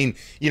I mean,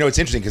 you know, it's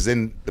interesting because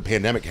then the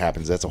pandemic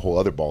happens. That's a whole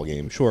other ball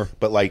game. Sure.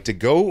 But like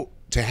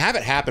to have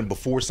it happen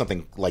before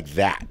something like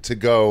that, to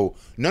go,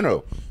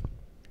 no,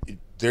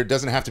 there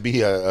doesn't have to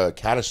be a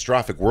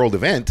catastrophic world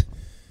event.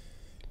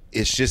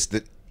 It's just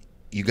that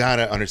you got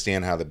to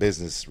understand how the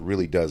business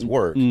really does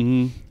work.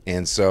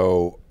 And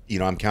so, you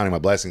know, I'm counting my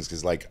blessings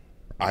because, like,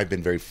 I've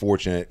been very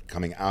fortunate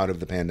coming out of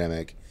the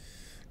pandemic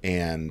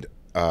and,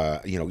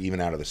 you know, even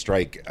out of the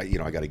strike, you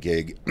know, I got a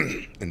gig.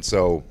 And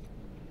so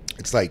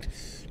it's like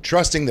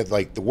trusting that,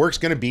 like, the work's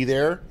going to be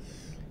there,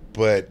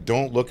 but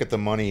don't look at the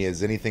money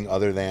as anything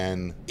other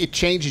than... It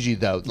changes you,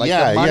 though. Like,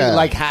 Yeah, the money, yeah.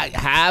 like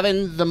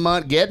having the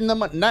money, getting the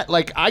money. Not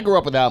like I grew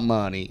up without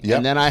money, Yep.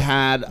 and then I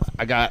had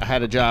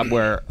a job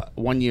where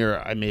one year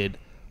I made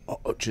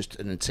just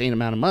an insane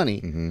amount of money,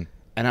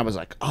 and I was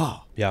like,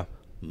 oh,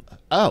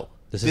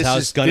 This is how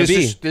it's gonna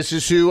be. This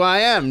is who I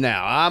am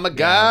now. I'm a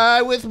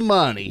guy with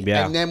money.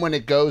 Yeah. And then when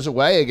it goes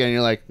away again,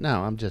 you're like,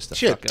 no, I'm just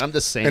I'm the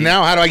same. And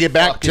now how do I get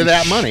back to fucking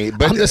that money?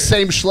 But I'm the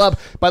same schlub.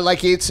 But like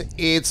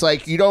it's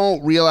like you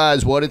don't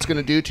realize what it's going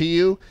to do to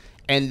you,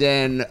 and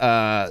then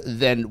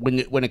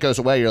when it goes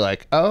away, you're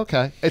like, oh,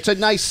 okay. It's a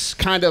nice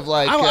kind of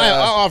like. I'll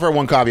offer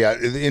one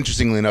caveat.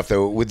 Interestingly enough,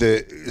 though, with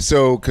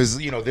because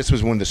you know, this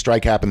was when the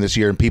strike happened this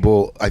year, and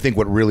people, I think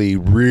what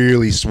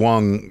really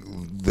swung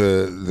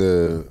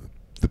the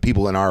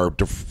people in our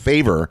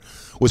favor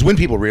was when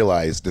people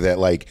realized that,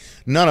 like,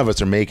 none of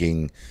us are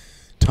making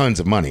tons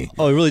of money.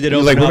 Oh, it really did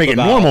open like we're up making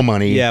about- normal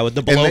money. Yeah, with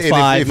the And below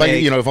five.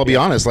 if I'll be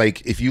honest,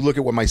 like, if you look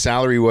at what my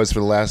salary was for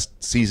the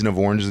last season of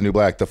Orange is the New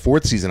Black, the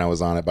 4th season I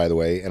was on it, by the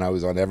way, and I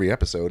was on every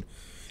episode,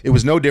 it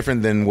was no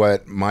different than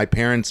what my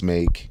parents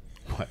make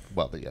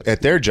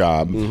at their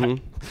job,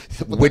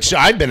 which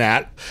I've been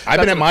at. I've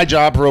been at my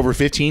job for over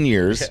 15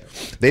 years.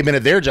 They've been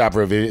at their job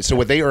for so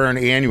what they earn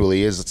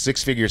annually is a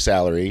 6-figure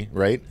salary,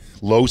 right?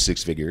 Low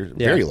 6-figure,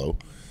 very low.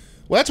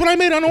 Well, that's what I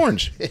made on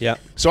Orange. Yeah.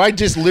 So I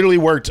just literally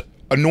worked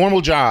a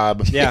normal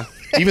job. Yeah.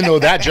 Even though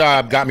that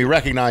job got me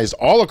recognized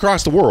all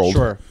across the world.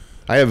 Sure.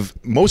 I have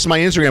most of my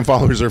Instagram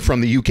followers are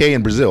from the UK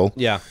and Brazil.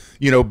 Yeah.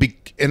 You know,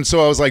 and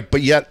so I was like,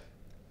 but yet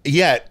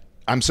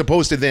I'm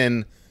supposed to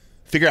then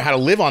figure out how to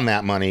live on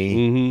that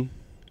money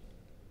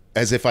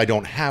as if I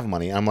don't have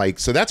money. I'm like,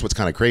 so that's what's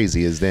kind of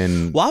crazy is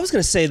then. Well, I was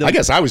going to say, though. I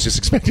guess I was just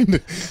expecting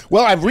to.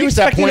 Well, I've reached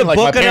that expecting point. to Like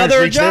my book parents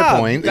another reached their job.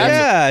 point.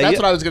 That's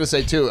what I was going to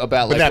say too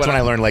about. But Like, that's when I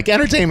learned, like,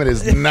 entertainment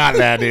is not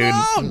that, dude.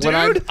 No, dude. When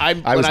I was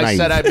when I naive.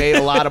 said I made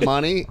a lot of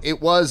money,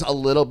 it was a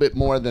little bit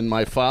more than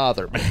my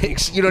father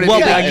makes. You know what Well, I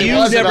mean? but Like, it you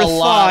wasn't never a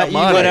lot thought of you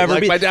money. would ever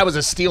Like, be- my dad was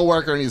a steel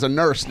worker and he's a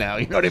nurse now.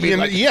 You know what I mean?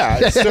 Like,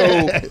 Yeah.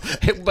 So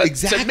but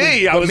exactly. to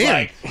me, I But was man,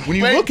 like, when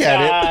you look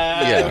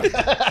at it,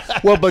 yeah.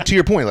 Well, but to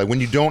your point, like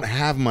when you don't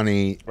have money,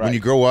 when you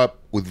grow up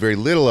with very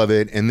little of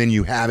it, and then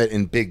you have it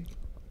in big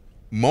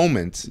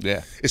moments,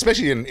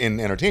 especially in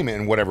entertainment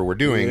and whatever we're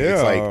doing,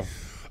 it's like,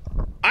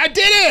 I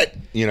did it,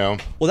 you know.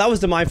 Well, that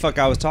was the mindfuck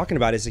I was talking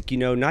about. Is like, you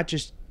know, not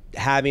just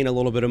having a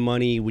little bit of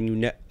money when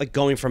you like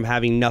going from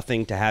having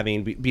nothing to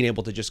having being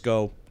able to just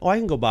go, oh, I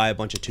can go buy a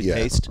bunch of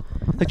toothpaste,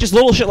 like just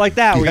little shit like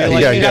that where you're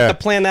like, you have to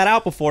plan that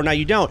out before. Now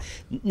you don't.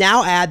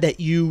 Now add that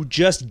you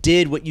just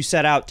did what you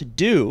set out to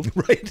do,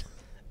 Right.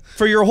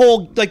 For your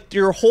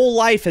whole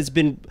life has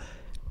been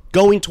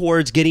going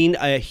towards getting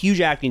a huge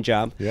acting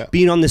job,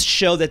 being on this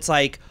show that's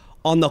like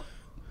on the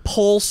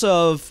pulse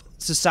of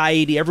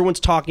society. Everyone's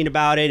talking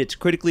about it. It's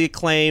critically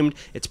acclaimed.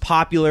 It's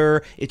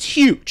popular. It's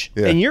huge.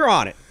 And you're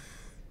on it.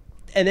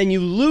 And then you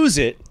lose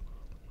it.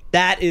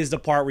 That is the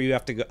part where you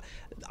have to go.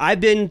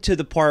 I've been to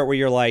the part where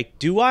you're like,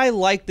 do I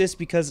like this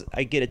because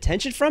I get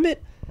attention from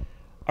it?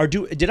 Or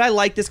did I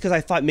like this because I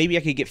thought maybe I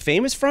could get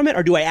famous from it?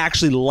 Or do I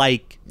actually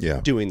like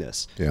doing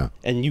this? Yeah.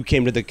 And you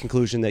came to the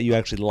conclusion that you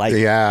actually like it.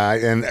 Yeah,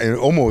 and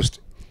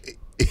almost,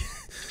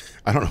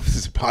 I don't know if this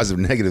is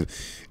positive or negative,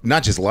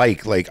 not just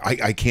like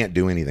I can't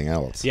do anything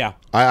else. Yeah.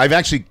 I've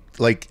actually,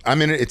 like,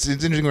 I'm in it. It's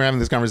interesting we're having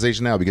this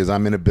conversation now because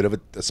I'm in a bit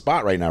of a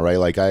spot right now, right?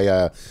 Like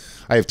I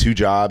have 2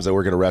 jobs. I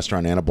work at a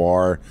restaurant and a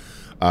bar.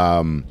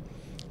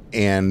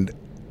 And,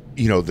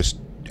 you know,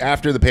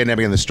 after the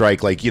pandemic and the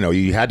strike, like, you know,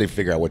 you had to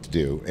figure out what to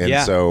do.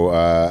 And so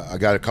I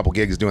got a couple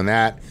gigs doing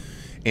that.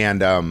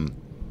 And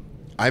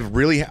I've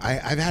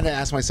had to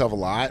ask myself a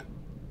lot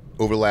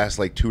over the last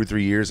like 2 or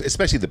 3 years,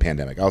 especially the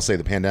pandemic. I'll say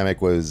the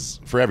pandemic was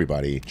for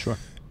everybody. Sure.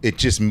 It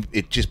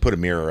just put a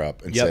mirror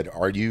up and said,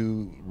 are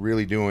you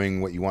really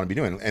doing what you want to be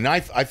doing? And I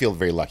feel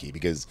very lucky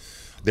because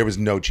there was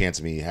no chance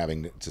of me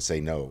having to say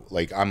no.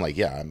 Like, I'm like,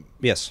 I'm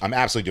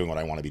absolutely doing what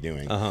I want to be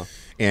doing.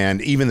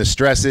 And even the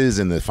stresses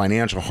and the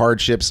financial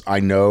hardships, I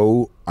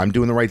know I'm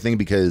doing the right thing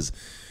because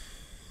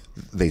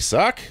they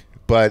suck,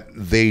 but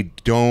they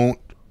don't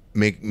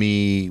make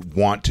me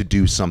want to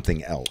do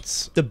something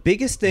else. The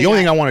biggest thing... The only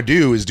thing I want to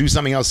do is do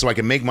something else so I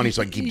can make money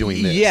so I can keep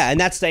doing this. Yeah, and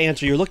that's the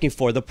answer you're looking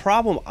for. The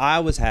problem I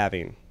was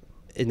having,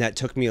 and that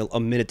took me a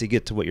minute to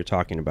get to what you're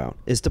talking about,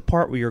 is the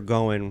part where you're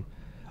going,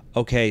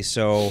 okay,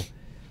 so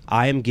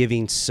I am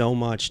giving so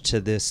much to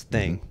this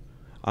thing.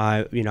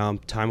 I'm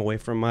time away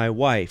from my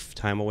wife,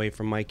 time away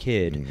from my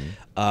kid,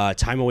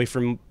 time away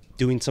from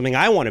doing something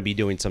I want to be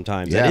doing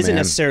sometimes. Yeah, that isn't man.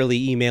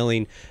 necessarily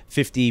emailing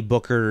 50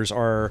 bookers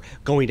or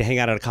going to hang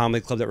out at a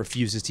comedy club that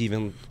refuses to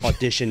even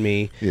audition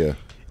me. Yeah.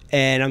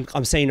 And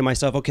I'm saying to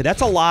myself, okay,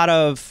 that's a lot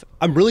of,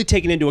 I'm really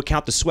taking into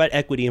account the sweat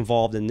equity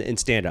involved in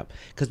stand-up.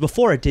 Because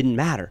before it didn't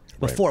matter.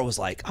 Before it was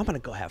like, I'm going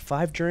to go have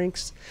 5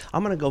 drinks.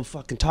 I'm going to go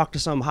fucking talk to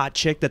some hot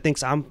chick that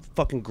thinks I'm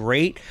fucking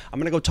great. I'm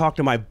going to go talk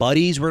to my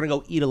buddies. We're going to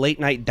go eat a late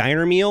night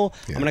diner meal.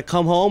 Yeah. I'm going to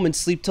come home and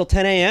sleep till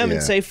 10 a.m. Yeah.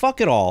 and say, fuck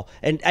it all.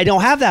 And I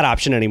don't have that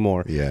option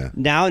anymore. Yeah.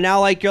 Now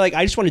like, you're like,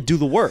 I just want to do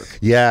the work.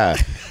 Yeah.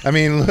 I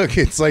mean, look,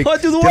 it's like, Go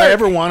do the did I work.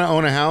 ever want to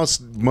own a house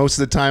most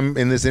of the time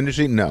in this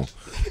industry? No.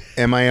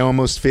 Am I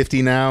almost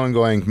 50 now and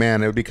going,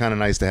 man, it would be kind of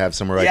nice to have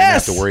somewhere I didn't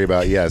have to worry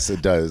about. Yes,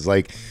 it does.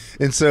 Like,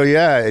 and so,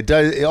 yeah, it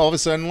does. All of a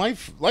sudden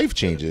life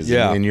changes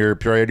and your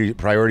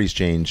priorities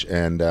change.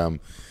 And,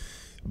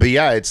 but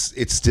yeah,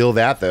 it's still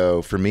that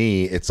though. For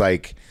me, it's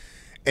like,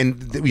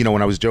 and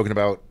when I was joking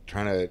about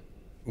trying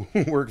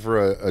to work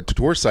for a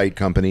tour site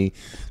company,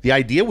 the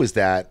idea was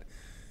that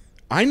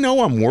I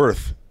know I'm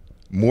worth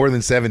more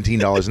than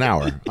 $17 an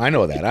hour. I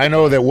know that. I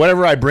know that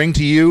whatever I bring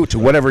to you, to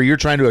whatever you're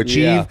trying to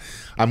achieve,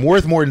 I'm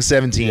worth more than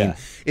 17.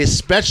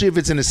 Especially if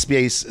it's in a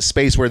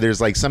space where there's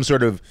like some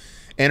sort of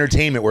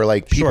entertainment where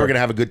like people are gonna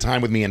have a good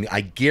time with me, and I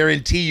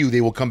guarantee you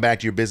they will come back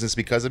to your business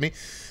because of me.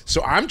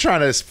 So I'm trying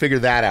to figure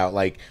that out.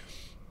 Like,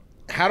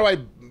 how do I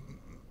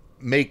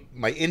make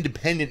my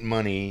independent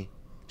money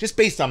just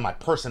based on my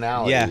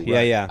personality?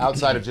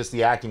 Outside of just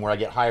the acting, where I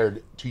get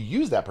hired to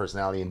use that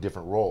personality in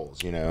different roles,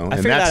 I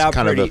figured that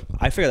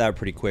out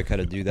pretty quick how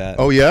to do that.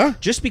 Oh yeah?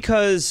 Just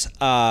because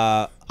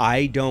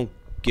I don't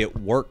get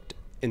worked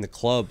in the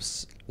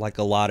clubs like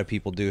a lot of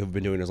people do who've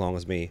been doing it as long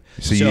as me.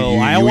 So you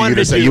wanted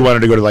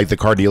to go to like the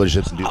car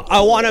dealerships and do that.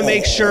 I want to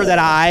make sure that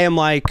I am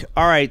like,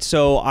 all right,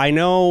 so I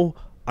know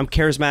I'm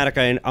charismatic.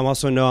 I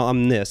also know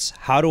I'm this.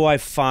 How do I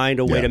find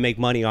a way to make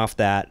money off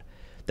that?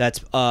 That's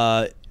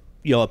a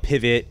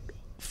pivot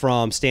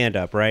from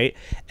stand-up, right?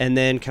 And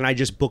then can I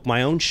just book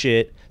my own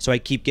shit so I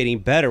keep getting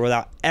better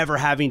without ever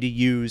having to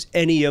use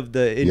any of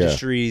the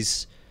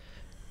industry's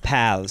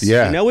paths?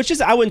 Which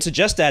is, I wouldn't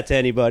suggest that to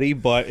anybody,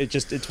 but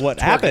it's what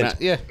happened.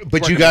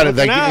 But you got to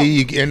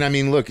like, and I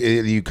mean, look,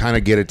 you kind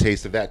of get a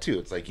taste of that too.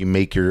 It's like you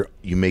make your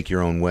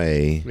own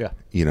way.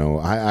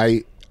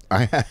 I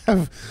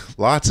have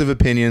lots of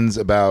opinions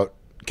about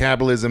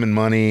capitalism and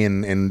money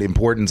and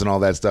importance and all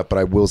that stuff, but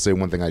I will say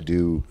one thing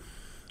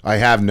I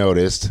have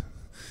noticed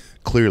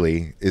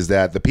clearly is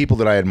that the people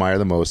that I admire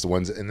the most, the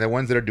ones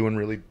that are doing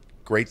really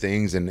great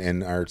things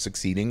and are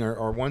succeeding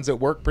are ones that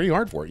work pretty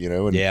hard for it,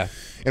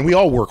 and we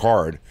all work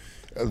hard.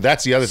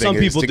 That's the other thing. Some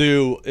people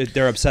do,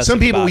 they're obsessive. Some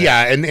people,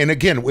 about it. and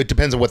again, it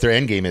depends on what their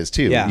end game is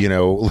too.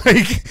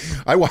 Like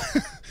I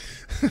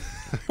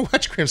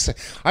watch Chris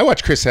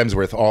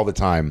Hemsworth all the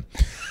time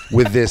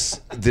with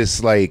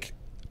this like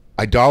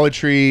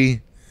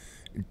idolatry,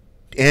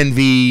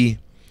 envy.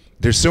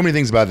 There's so many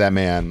things about that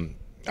man.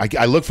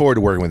 I look forward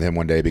to working with him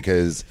one day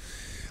because,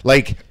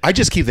 like, I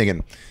just keep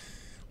thinking,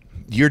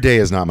 your day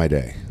is not my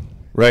day,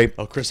 right?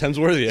 Oh, Chris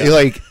Hemsworth, yeah.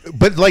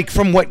 But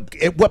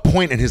at what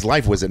point in his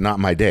life was it not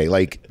my day?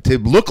 Like, to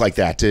look like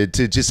that, to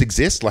just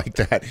exist like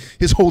that,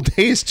 his whole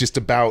day is just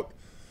about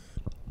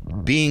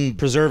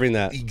preserving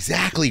that.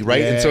 Exactly,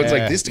 right? And so it's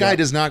like, this guy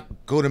does not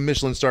go to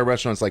Michelin star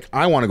restaurants like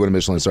I want to go to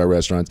Michelin star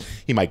restaurants.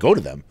 He might go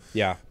to them.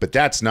 Yeah. But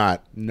that's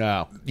not,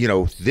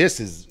 this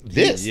is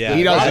this. Yeah.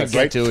 He doesn't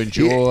get to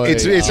enjoy.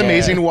 It's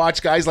amazing to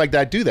watch guys like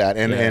that do that.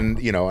 And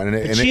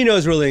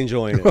Pacino's really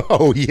enjoying it.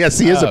 Oh, yes,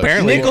 he is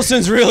apparently.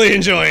 Nicholson's really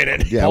enjoying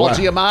it. Yeah, Paul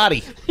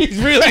Giamatti. He's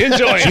really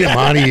enjoying it.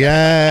 Giamatti,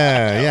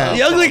 yeah.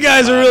 The ugly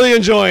guys are really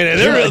enjoying it.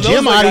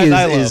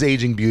 Giamatti is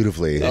aging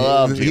beautifully. I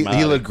love Giamatti.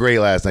 He looked great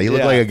last night. He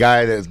looked like a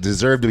guy that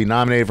deserved to be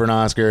nominated for an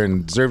Oscar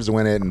and deserves to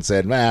win it, and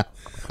said, nah,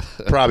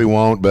 probably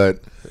won't,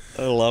 but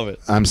I love it.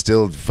 I'm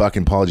still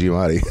fucking Paul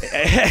Giamatti.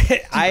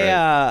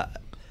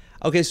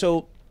 Okay,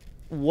 so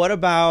what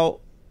about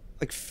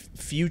like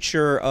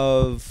future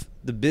of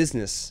the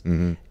business?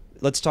 Mm-hmm.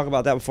 Let's talk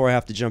about that before I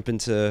have to jump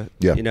into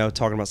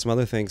talking about some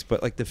other things.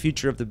 But like the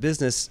future of the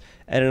business,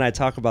 Ed and I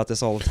talk about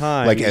this all the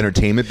time. Like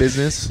entertainment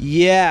business?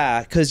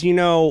 Yeah, because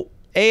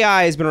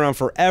AI has been around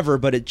forever,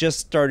 but it just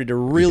started to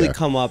really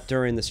come up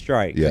during the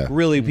strike. Yeah. Like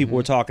really, people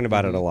were talking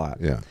about it a lot.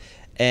 Yeah.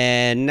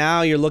 And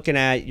now you're going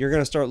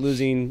to start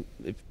losing,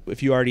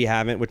 if you already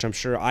haven't, which I'm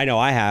sure, I know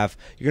I have,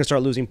 you're going to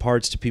start losing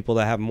parts to people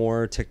that have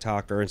more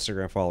TikTok or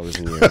Instagram followers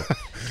than you,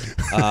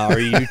 or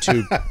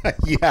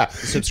YouTube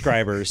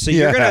subscribers. So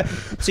you're going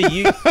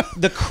to,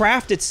 the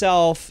craft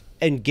itself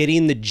and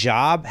getting the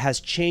job has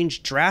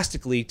changed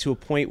drastically to a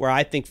point where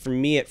I think for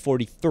me at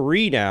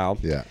 43 now,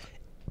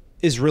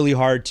 is really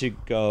hard to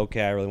go,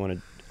 okay, I really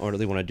want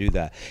to do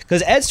that.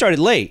 Because Ed started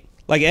late.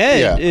 Like Ed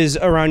Yeah. is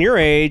around your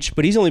age,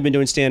 but he's only been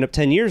doing stand-up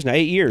 10 years now,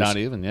 8 years. Not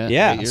even, yeah.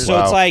 Yeah, 8 years. so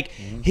Wow. it's like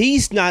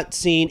he's not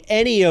seen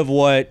any of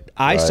what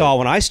I saw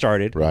when I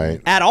started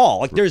at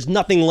all. Like there's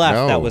nothing left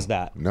No. that was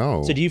that.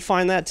 No. So do you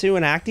find that too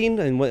in acting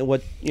and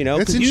what you know?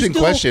 That's 'cause an you interesting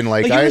still- question.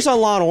 Like, you was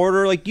on Law and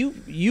Order. Like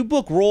you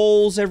book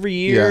roles every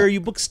year. Yeah. You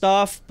book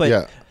stuff, but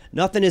Yeah.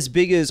 nothing as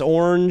big as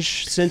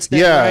Orange since then,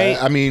 Yeah,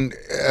 right? I mean,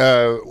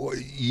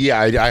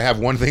 I have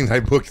one thing that I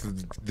booked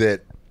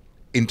that,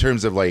 in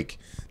terms of like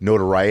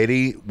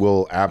notoriety,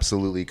 will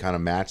absolutely kind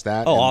of match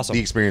that. Oh, And awesome. The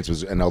experience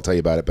was, and I'll tell you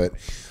about it. But,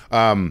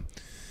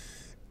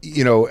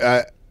 you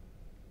know,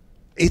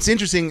 it's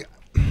interesting.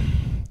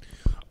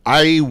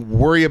 I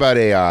worry about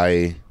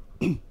AI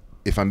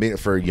if I'm being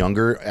for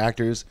younger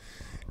actors.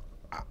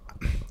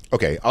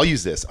 Okay, I'll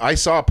use this. I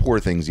saw Poor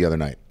Things the other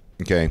night.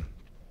 Okay.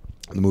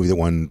 The movie that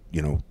won,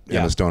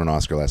 Emma Stone and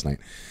Oscar last night.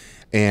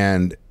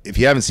 And if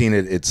you haven't seen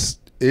it,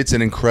 it's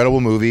an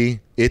incredible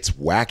movie. It's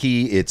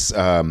wacky. It's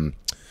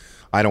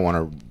I don't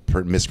want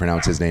to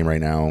mispronounce his name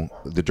right now.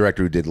 The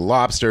director who did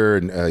Lobster.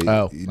 And,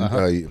 I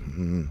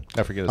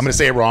forget. I'm going to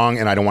say it wrong,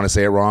 and I don't want to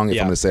say it wrong. If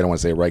I'm going to say it, I want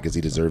to say it right because he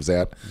deserves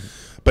that.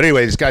 But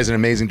anyway, this guy's an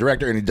amazing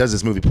director, and he does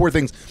this movie, Poor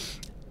Things,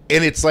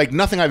 and it's like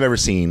nothing I've ever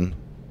seen.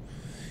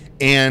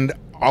 And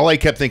all I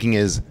kept thinking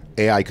is,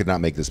 AI could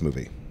not make this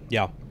movie.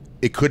 Yeah.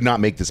 It could not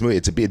make this movie.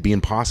 It'd be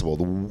impossible.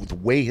 The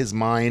way his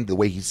mind, the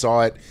way he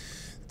saw it,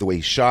 the way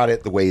he shot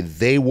it, the way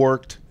they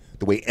worked,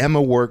 the way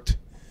Emma worked.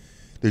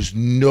 There's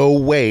no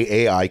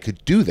way AI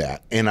could do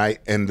that.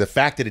 And the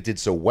fact that it did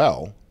so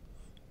well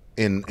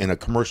in a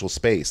commercial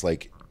space,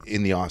 like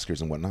in the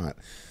Oscars and whatnot,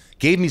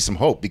 gave me some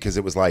hope, because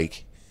it was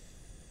like,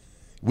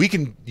 you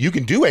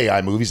can do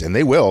AI movies, and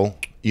they will.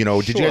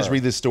 Did you guys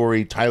read this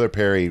story? Tyler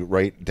Perry,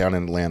 right down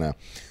in Atlanta,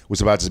 was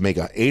about to make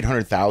a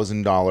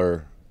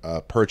 $800,000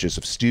 purchase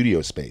of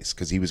studio space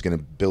because he was going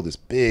to build this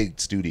big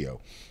studio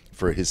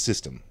for his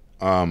system.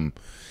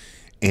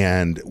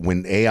 And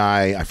when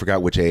I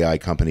forgot which AI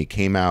company,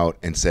 came out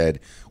and said,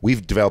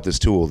 we've developed this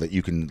tool that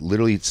you can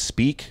literally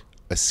speak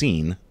a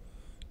scene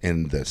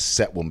and the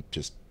set will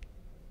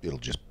it'll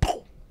just,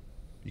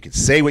 you can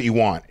say what you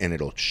want and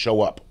it'll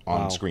show up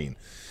on screen.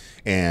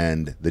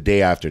 And the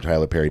day after,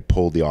 Tyler Perry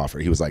pulled the offer.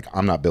 He was like,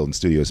 I'm not building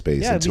studio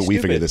space until we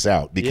figure this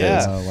out.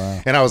 Because,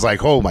 and I was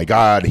like, oh my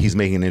God, he's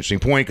making an interesting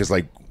point, because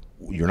like,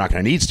 you're not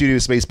going to need studio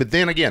space. But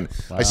then again,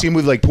 I see a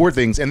movie like Poor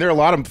Things, and there are a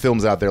lot of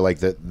films out there like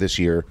that this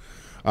year,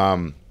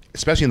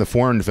 especially in the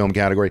foreign film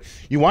category.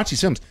 You watch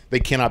these films, they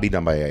cannot be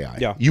done by AI.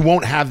 Yeah. You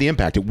won't have the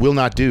impact. It will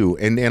not do.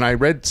 And I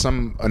read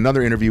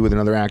another interview with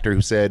another actor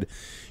who said,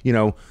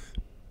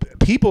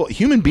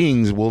 human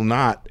beings will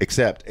not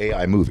accept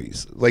AI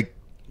movies. Like,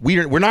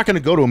 we're not going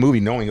to go to a movie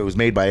knowing it was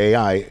made by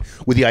AI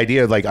with the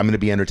idea of like, I'm going to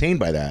be entertained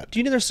by that. Do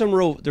you know there's some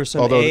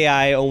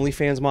AI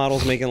OnlyFans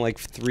models making like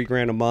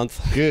 $3,000 a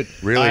month? Good.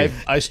 Really?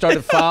 I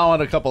started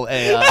following a couple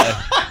AI.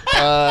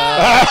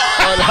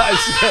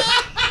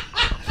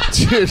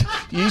 Dude,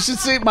 you should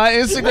see my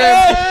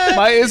Instagram.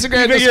 My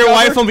Instagram. You think your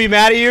wife will be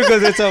mad at you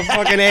because it's a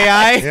fucking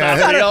AI?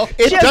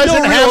 It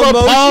doesn't have a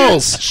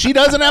pulse. She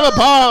doesn't have a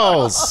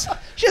pulse.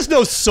 She has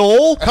no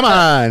soul. Come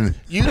on.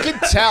 You can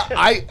tell.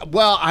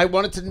 I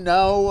wanted to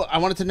know. I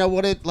wanted to know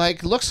what it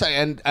like looks like,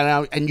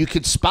 and you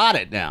could spot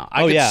it now.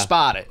 I can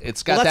spot it.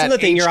 It's got that's that another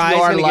thing. Your eyes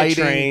HDR gonna lighting.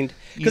 get trained.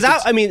 Because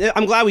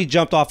I'm glad we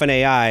jumped off an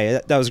AI.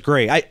 That was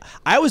great.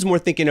 I was more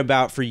thinking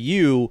about for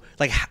you,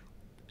 like,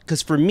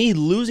 because for me,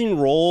 losing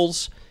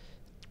roles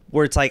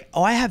where it's like,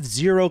 I have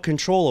zero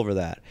control over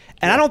that.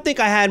 And I don't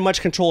think I had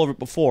much control over it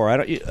before.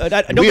 Don't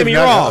get me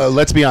wrong.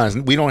 Let's be honest.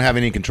 We don't have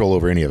any control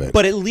over any of it.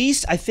 But at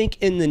least I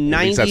think in the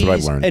 90s that's what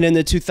I've learned. and in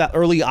the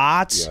early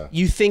aughts,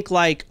 you think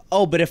like,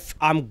 but if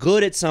I'm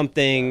good at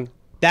something,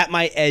 that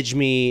might edge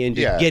me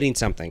into getting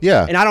something.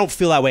 Yeah. And I don't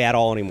feel that way at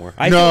all anymore.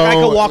 I think I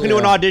could walk into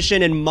an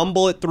audition and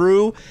mumble it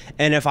through.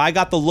 And if I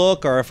got the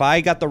look or if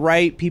I got the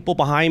right people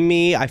behind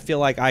me, I feel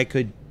like I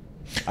could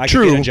get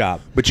a job.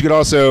 But you could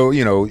also,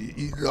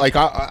 like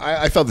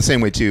I felt the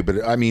same way too.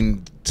 But I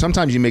mean,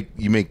 sometimes you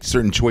make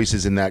certain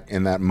choices in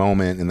that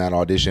moment, in that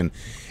audition,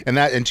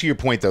 and to your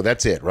point though,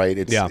 that's it, right?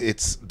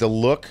 It's the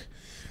look.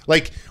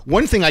 Like,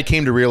 one thing I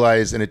came to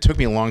realize, and it took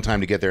me a long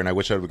time to get there, and I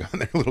wish I would have gotten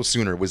there a little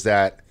sooner, was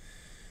that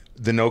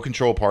the no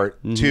control part.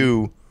 Mm-hmm.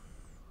 Two,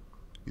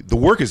 the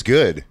work is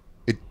good.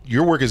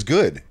 Your work is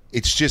good.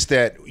 It's just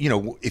that,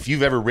 if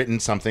you've ever written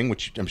something,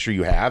 which I'm sure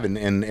you have, and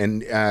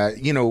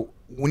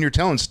when you're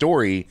telling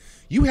story,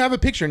 you have a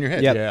picture in your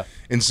head. Yep. Yeah.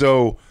 And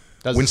so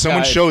when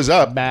someone shows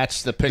up,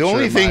 match the picture. the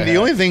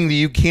only thing that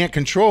you can't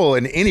control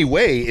in any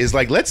way is,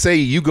 like, let's say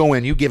you go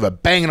in, you give a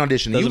banging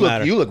audition, you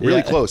look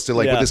really close to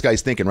like what this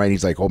guy's thinking, right? And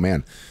he's like, oh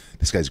man,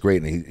 this guy's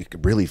great, and he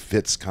really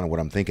fits kind of what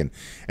I'm thinking.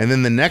 And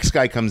then the next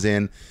guy comes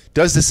in,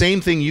 does the same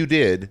thing you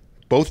did,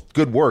 both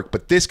good work,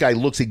 but this guy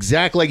looks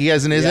exactly like he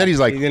has in his head. He's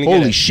like,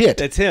 holy shit,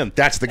 that's him.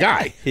 That's the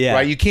guy.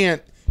 Right? You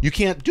can't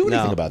do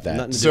anything about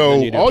that.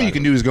 So all you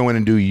can do is go in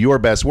and do your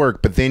best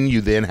work, but then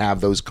you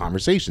have those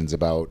conversations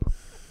about,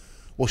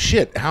 well,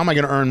 shit, how am I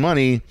going to earn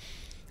money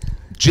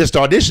just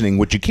auditioning,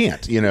 which you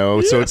can't, you know.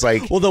 So it's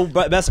like, Well,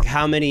 the best.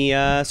 How many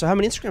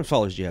Instagram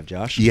followers do you have,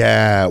 Josh?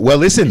 yeah. Well,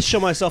 listen, Show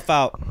myself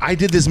out. I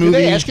did this Do movie.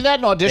 they ask you that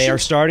in auditions? They are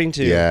starting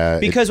to. Yeah,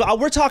 Because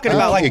we're talking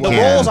about like it the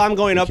can. roles I'm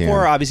going up It for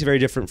are can. obviously very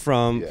different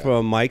from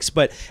Mike's,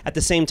 but at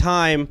the same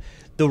time,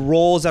 the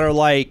roles that are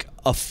like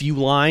a few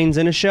lines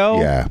in a show,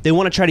 Yeah. they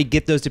want to try to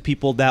get those to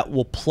people that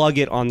will plug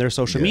it on their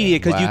social media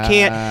because you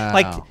can't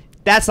like Wow.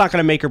 that's not going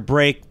to make or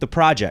break the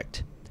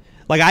project.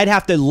 Like I'd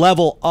have to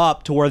level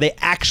up to where they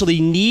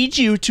actually need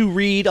you to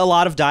read a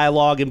lot of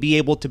dialogue and be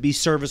able to be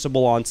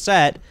serviceable on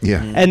set.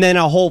 Yeah. And then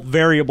a whole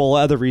variable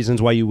other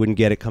reasons why you wouldn't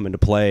get it come into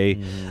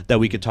play that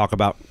we could talk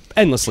about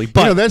endlessly.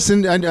 But You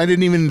know, I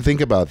didn't even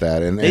think about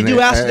that. And They do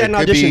ask that in it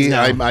could auditions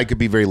be- now. I could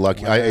be very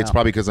lucky. It's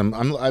probably because I'm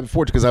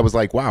fortunate because I was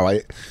like, wow.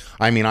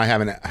 I mean, I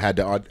haven't.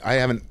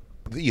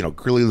 You know,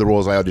 clearly the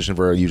roles I audition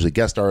for are usually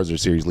guest stars or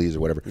series leads or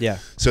whatever. Yeah.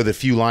 So the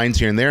few lines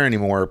here and there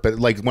anymore. But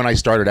like when I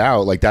started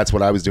out, like that's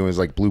what I was doing is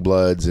like Blue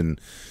Bloods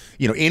and,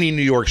 you know, any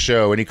New York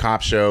show, any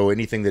cop show,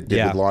 anything that did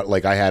Yeah. with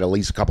like I had at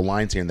least a couple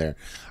lines here and there.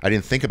 I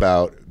didn't think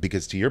about,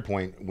 because to your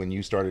point, when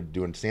you started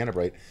doing stand-up,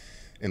 right,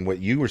 and what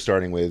you were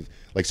starting with,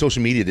 like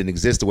social media didn't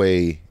exist the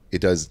way it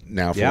does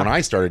now from Yeah. when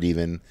I started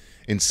even.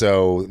 And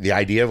so the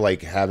idea of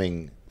like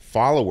having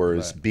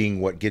followers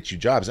being what gets you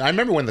jobs. I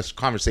remember when this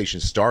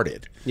conversation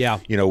started. Yeah.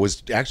 You know, it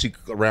was actually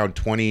around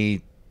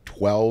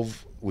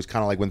 2012 was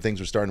kind of like when things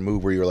were starting to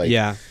move where you were like,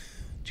 yeah.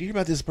 do you hear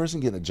about this person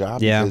getting a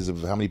job Yeah. because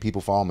of how many people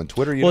follow him on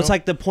Twitter? You Well, know? it's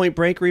like the Point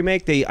Break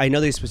remake. I know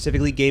they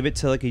specifically gave it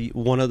to like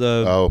one of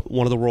the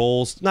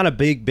roles, not a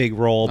big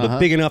role, but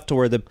big enough to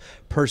where the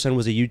person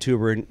was a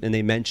YouTuber and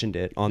they mentioned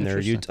it on their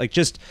YouTube. Like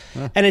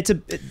and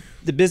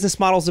the business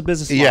model is a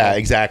business model. Yeah,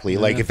 exactly.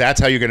 Like if that's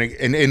how you're gonna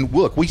and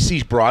look, we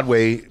see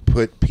Broadway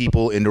put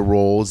people into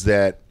roles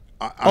that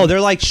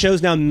they're like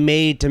shows now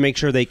made to make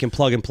sure they can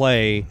plug and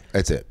play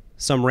that's it.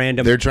 some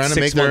random. They're trying to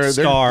make their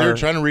star. they're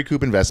trying to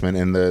recoup investment,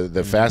 and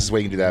the fastest way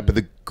you can do that. But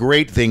the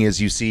great thing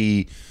is you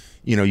see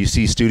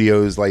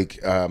studios like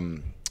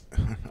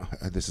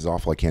this is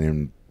awful. I can't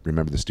even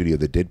remember the studio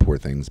that did Poor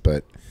Things,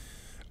 but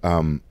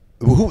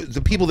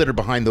the people that are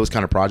behind those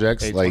kind of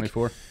projects, A24?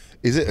 like.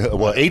 Is it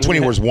well?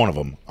 A24 is one of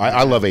them.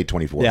 I love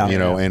A24. Yeah. You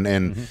know,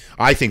 and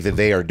I think that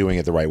they are doing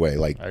it the right way.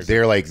 Like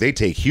they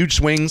take huge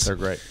swings. They're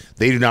great.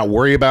 They do not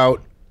worry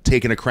about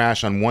taking a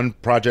crash on one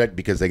project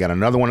because they got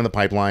another one in the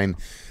pipeline.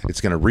 It's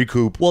going to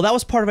recoup. Well, that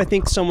was part of I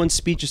think someone's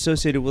speech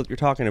associated with what you're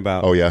talking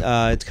about. Oh,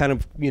 yeah? It's kind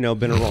of been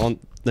around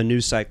the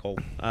news cycle.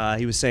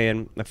 He was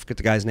saying, I forget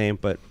the guy's name,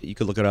 but you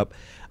could look it up.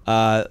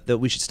 That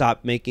we should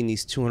stop making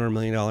these $200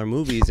 million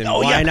movies, and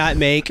why not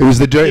make It was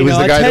the guy a $10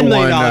 that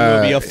million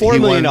won. movie, a $4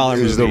 million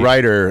movie. It was the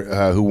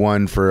writer who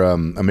won for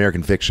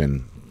American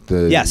Fiction.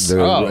 Yes. The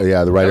writer.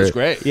 That was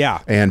great. Yeah.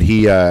 And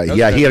he had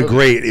a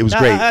great. It was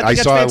great. I I think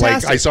saw that's it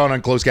fantastic. I saw it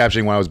on closed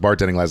captioning when I was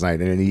bartending last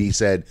night, and he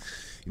said,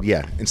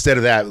 "Yeah, instead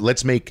of that,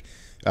 let's make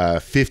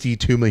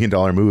 $52 million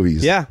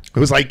movies." Yeah. It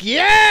was like,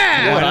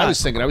 yeah. What I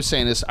was thinking, I was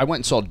saying this. I went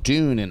and saw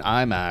Dune in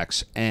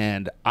IMAX,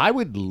 and I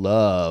would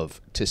love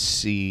to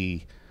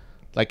see,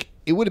 like,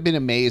 it would have been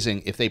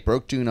amazing if they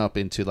broke Dune up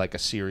into like a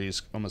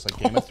series, almost like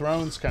Game of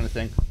Thrones kind of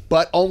thing,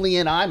 but only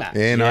in IMAX.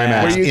 In Yeah.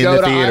 IMAX, Where you in go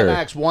the to theater.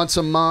 IMAX once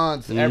a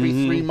month, every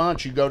 3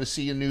 months you go to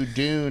see a new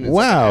Dune. It's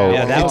Wow, like,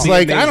 Yeah, that it's would be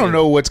like I amazing. don't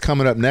know what's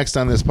coming up next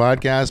on this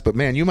podcast, but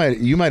man, you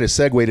might have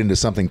segued into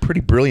something pretty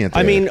brilliant.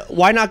 I there. mean,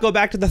 why not go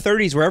back to the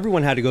 30s where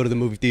everyone had to go to the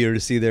movie theater to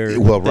see the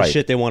right.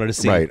 shit they wanted to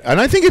see? right?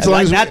 And I think it's as long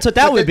Like, as that's what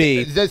that But would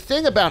be. The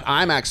thing about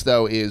IMAX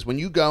though is when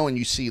you go and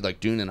you see like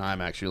Dune in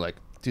IMAX, you're like,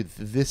 dude,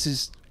 this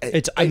is.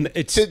 It's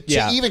To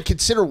yeah. even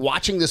consider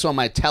watching this on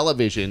my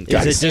television It's a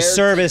compared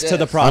disservice to the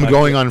this. product. I'm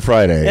going on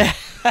Friday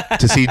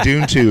to see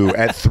Dune 2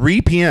 at 3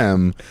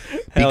 p.m.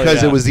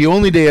 because yeah. it was the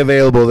only day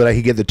available that I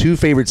could get the two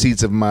favorite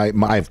seats of my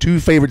I have two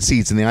favorite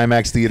seats in the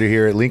IMAX theater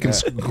here at Lincoln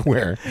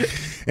Square,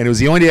 and it was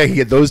the only day I could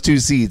get those two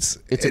seats.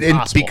 It's And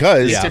impossible.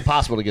 because It's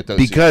impossible to get those.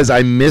 because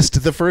I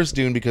missed the first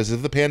Dune because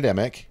of the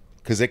pandemic,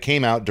 because it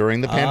came out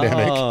during the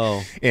pandemic,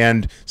 Oh.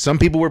 and some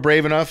people were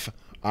brave enough.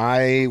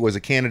 I was a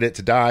candidate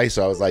to die,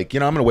 so I was like, I'm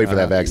going to wait for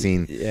that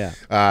vaccine. yeah.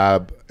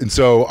 And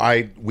so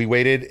we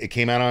waited. It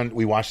came out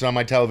we watched it on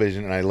my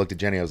television, and I looked at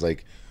Jenny. I was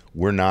like,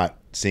 we're not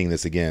seeing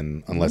this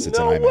again unless it's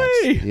No in IMAX.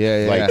 way.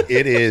 Yeah, Like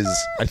it is.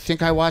 I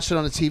think I watched it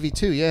on the TV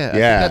too. Yeah, I think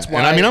Yeah. that's why.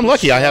 And I mean, I'm it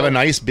was lucky. I have so- a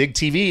nice big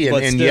TV,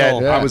 But and still.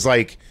 yet Yeah. I was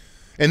like,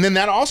 and then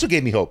that also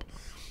gave me hope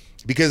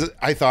because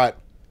I thought,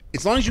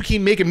 as long as you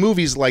keep making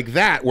movies like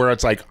that, where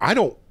it's like,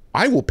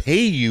 I will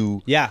pay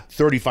you Yeah.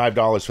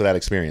 $35 for that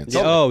experience.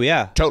 Oh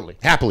yeah. Totally.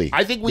 Happily.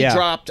 I think we Yeah.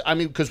 dropped. I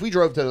mean, because we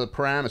drove to the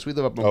Paramus. We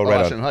live up in Oh, right on.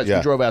 Washington Heights. Yeah.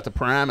 We drove out to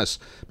Paramus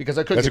because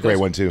I couldn't. That's get a great those,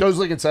 one, too. Those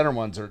Lincoln Center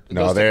ones are.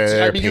 No, those they're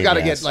tickets- I mean, pain you in got to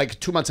the get ass. like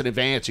 2 months in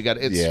advance.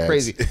 It's Yeah,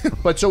 crazy.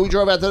 But so we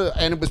drove out there,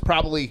 and it was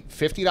probably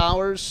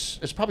 $50.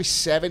 It's probably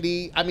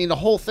 $70. I mean, the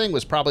whole thing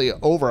was probably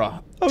over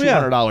a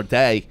 $200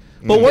 day.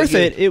 But worth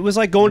it. It was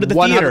like going to the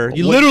 100 theater.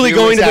 You would literally do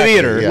going to the exactly,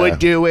 theater. yeah. Would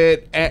do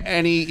it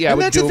any. Yeah, And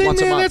would that's do the it thing,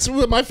 once a man. month.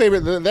 That's my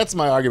favorite. That's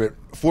my argument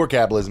for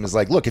capitalism. Is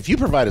like, look, if you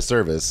provide a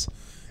service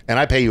and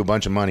I pay you a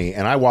bunch of money,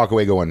 and I walk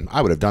away going,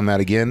 I would have done that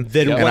again,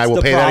 Then and what's I will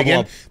the pay that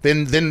problem?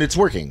 again, then it's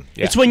working.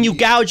 It's when you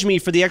gouge me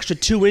for the extra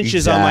 2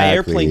 inches on my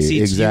Exactly, airplane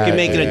seats. You can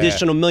make an exactly.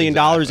 additional $1 million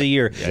a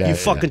year. You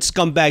fucking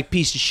scumbag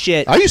piece of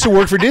shit. I used to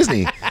work for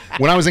Disney.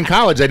 When I was in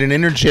college, I did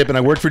an internship, and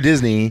I worked for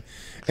Disney,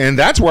 and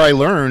that's where I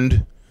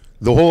learned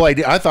the whole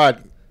idea. I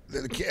thought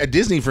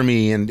Disney for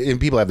me, and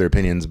people have their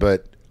opinions,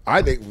 but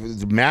I think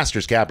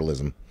masters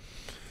capitalism.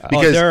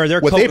 Because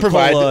they're what they Coca-Cola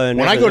provide, and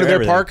when I go to their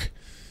everything. park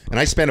and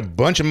I spend a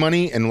bunch of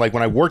money, and like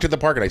when I worked at the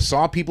park and I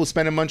saw people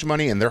spend a bunch of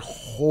money, and their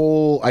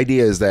whole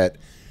idea is that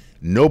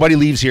nobody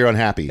leaves here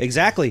unhappy.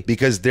 Exactly.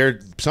 Because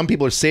some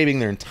people are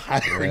saving their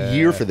entire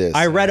year for this.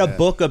 I read a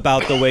book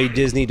about the way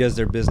Disney does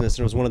their business,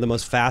 and it was one of the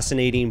most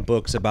fascinating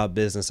books about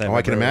business I've ever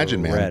I can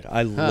imagine, man. read.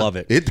 I love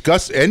it.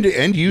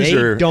 End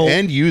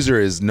user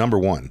is number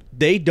one.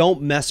 They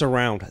don't mess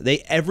around.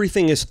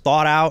 Everything is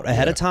thought out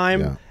ahead of time.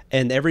 Yeah.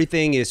 And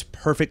everything is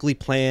perfectly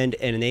planned,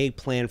 and they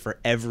plan for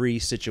every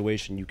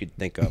situation you could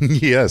think of.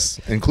 Yes,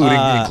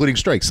 including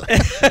strikes.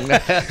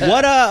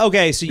 What?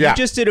 Okay, so you Yeah.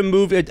 just did a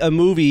movie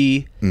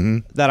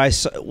that I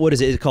saw. What is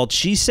it? It's called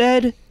She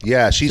Said.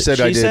 Yeah, she said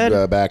She I Said?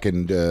 did back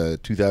in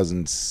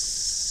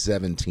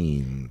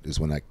 2017 is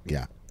when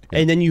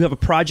And then you have a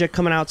project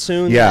coming out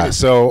soon. Yeah.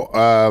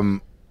 So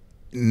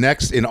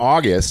next in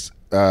August,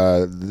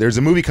 there's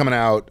a movie coming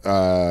out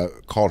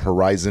called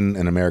Horizon: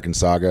 An American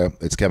Saga.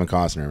 It's Kevin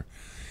Costner.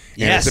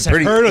 And Yes, it's a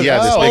pretty, I've heard of yeah,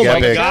 that. this Oh big my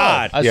epic.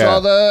 God. I Yeah. saw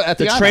the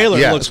The trailer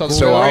Yeah, looks so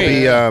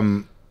great.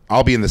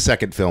 I'll be in the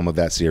second film of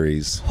that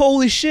series.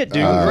 Holy shit,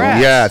 dude!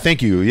 Congrats. Yeah,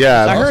 thank you.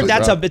 Yeah, I heard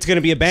it's going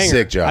to be a banger.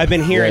 Sick job. I've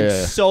been hearing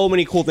Yeah. so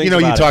many cool things. You know,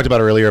 you about talked it.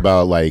 about earlier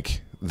about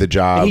like the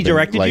job. And he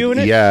directed like, you in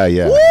it? Yeah,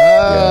 yeah. Woo!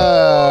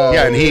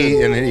 Yeah, and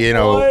you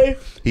know, Boy.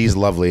 he's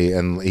lovely,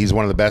 and he's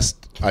one of the best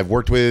I've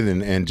worked with,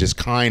 and just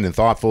kind and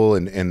thoughtful,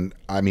 and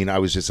I mean, I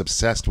was just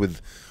obsessed with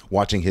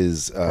watching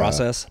his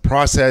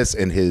process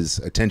and his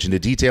attention to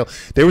detail.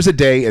 There was a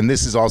day, and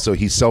this is also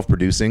he's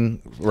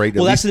self-producing, right?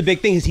 Well, that's the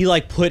big thing is he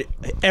like put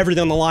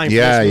everything on the line.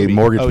 Yeah, for this he movie.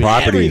 mortgaged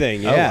property.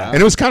 Everything. Yeah.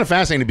 And it was kind of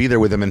fascinating to be there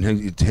with him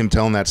and him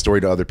telling that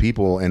story to other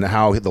people, and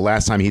how the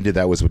last time he did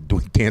that was with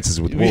doing Dances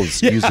with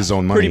Wolves. Used his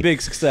own money. Pretty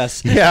big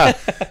success. Yeah,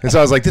 and so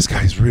I was like, this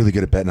guy's really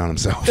good at betting on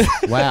himself.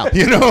 Wow.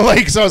 You know,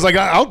 like, so I was like,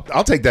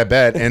 I'll take that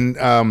bet, and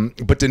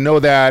but to know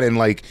that, and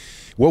like,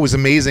 what was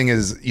amazing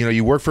is, you know,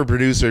 you work for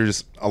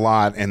producers a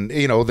lot, and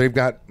you know they've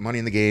got money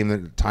in the game.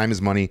 The time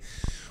is money.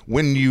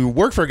 When you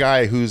work for a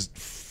guy who's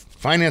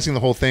financing the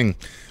whole thing,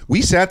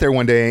 we sat there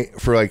one day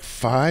for like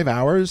 5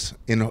 hours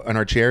in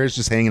our chairs,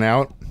 just hanging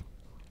out.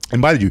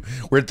 And by the way,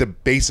 we're at the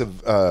base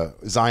of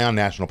Zion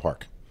National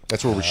Park.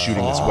 That's where we're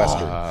shooting this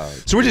Western.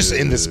 So we're just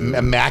in this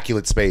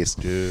immaculate space.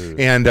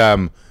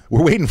 And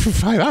we're waiting for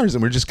 5 hours,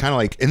 and we're just kind of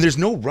like, and there's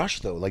no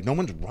rush though. Like no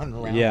one's running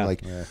around. Yeah.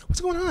 Like, what's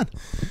going on?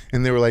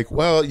 And they were like,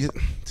 well, you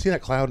see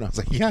that cloud? And I was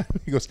like, yeah.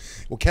 He goes,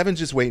 well, Kevin's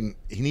just waiting.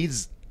 He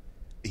needs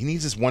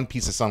this one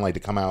piece of sunlight to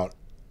come out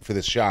for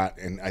this shot,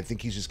 and I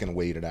think he's just going to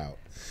wait it out.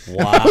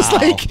 Wow. I was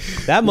like,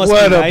 that must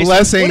what be a nice.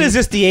 blessing. What is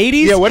this, the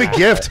 80s? Yeah, what a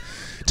gift.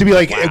 To be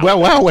like,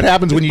 wow, what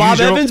happens when you Bob use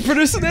your own- Evans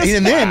producing this?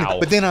 And then, Wow.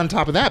 but then on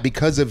top of that,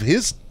 because of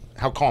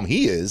how calm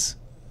he is,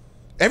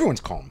 everyone's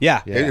calm.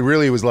 Yeah. It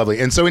really was lovely.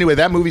 And so anyway,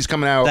 that movie's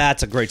coming out.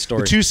 That's a great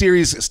story. The 2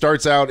 series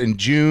starts out in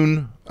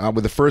June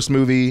with the first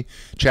movie.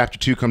 Chapter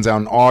 2 comes out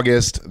in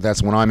August.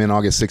 That's when I'm in,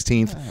 August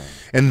 16th.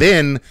 And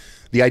then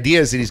the idea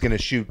is that he's going to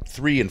shoot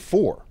 3 and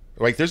 4.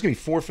 Like, there's going to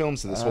be 4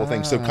 films to this whole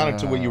thing. So kind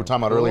of to what you were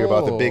talking about earlier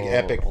about the big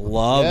epic.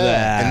 Love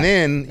that. And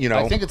then, you know.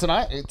 I think it's an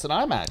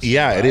IMAX.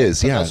 Yeah, right? it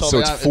is. But Yeah. I saw So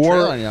the it's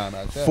trailer on the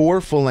IMAX, yeah.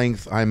 4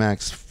 full-length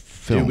IMAX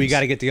films. Dude, we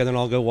got to get together and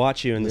I'll go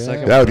watch you in the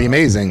second That one. would be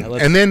amazing.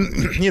 let's- And then,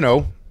 you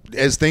know,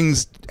 as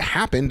things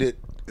happened,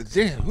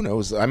 who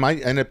knows? I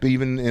might end up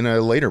even in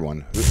a later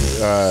one.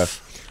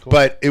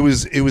 But it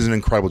was an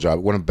incredible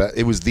job.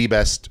 It was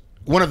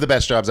one of the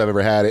best jobs I've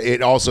ever had.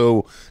 It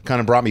also kind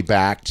of brought me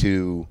back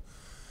to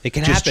It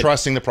can just happen.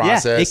 trusting the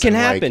process. Yeah, it can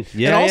and, like- happen.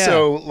 Yeah, and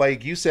also,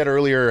 like you said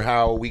earlier,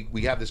 how we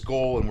have this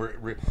goal, and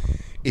we're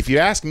if you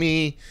ask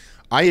me,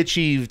 I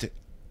achieved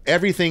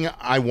everything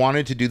I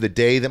wanted to do the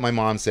day that my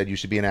mom said you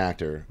should be an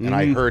actor, and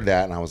I heard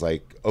that, and I was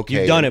like, okay,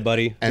 You've done it,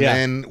 buddy. And Yeah.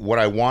 then what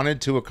I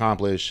wanted to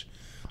accomplish,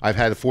 I've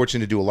had the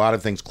fortune to do a lot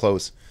of things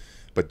close,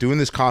 but doing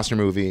this Costner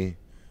movie,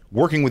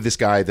 working with this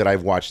guy that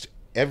I've watched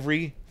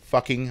every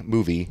fucking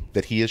movie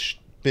that he has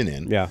been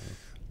in. Yeah.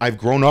 I've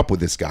grown up with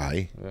this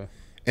guy.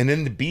 And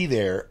then to be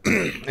there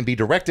and be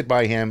directed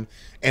by him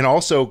and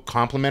also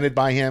complimented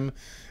by him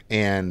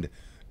and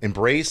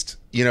embraced,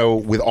 you know,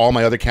 with all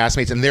my other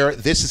castmates. And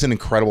this is an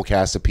incredible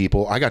cast of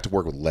people. I got to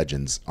work with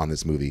legends on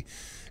this movie.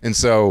 And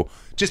so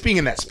just being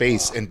in that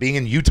space and being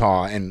in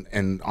Utah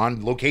and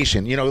on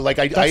location, you know, like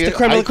I the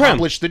creme of the creme.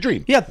 accomplished the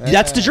dream. Yeah,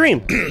 that's the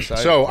dream.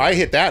 So I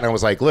hit that and I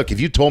was like, look, if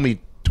you told me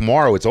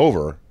tomorrow it's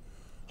over,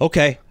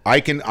 Okay.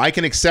 I can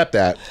accept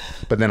that,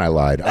 but then I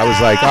lied. I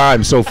was like,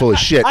 I'm so full of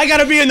shit. I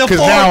got to be in the Because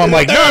fourth. now I'm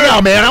like, no,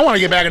 man, I want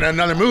to get back into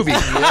another movie.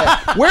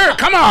 Where?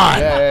 Come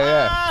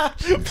on.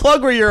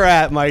 Plug where you're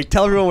at, Mike.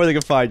 Tell everyone where they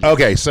can find you.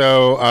 Okay,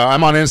 so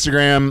I'm on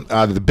Instagram,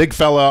 the big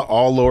fella,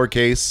 all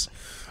lowercase.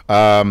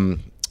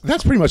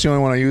 That's pretty much the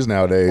only one I use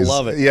nowadays.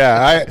 Love it.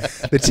 Yeah,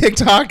 the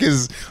TikTok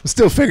is I'm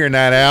still figuring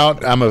that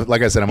out.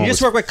 Like I said, I'm You almost.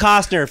 just work with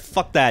Costner.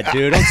 Fuck that,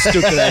 dude. Don't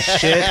stoop to that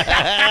shit.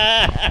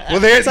 Well,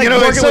 there's like it's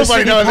working so with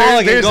funny. Sidney No,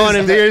 Pollack and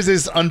going there's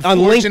this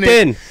unfortunate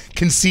LinkedIn.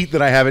 conceit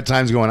that I have at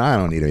times. Going, I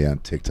don't need to be on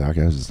TikTok.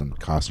 I was just in a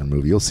Costner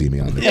movie. You'll see me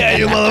on the. Yeah,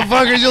 you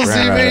motherfuckers, you'll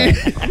see me.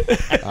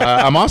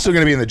 I'm also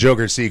going to be in the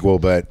Joker sequel,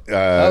 but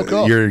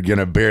cool. you're going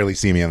to barely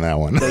see me in that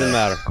one. Doesn't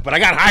matter. But I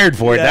got hired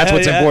for it. That's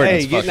what's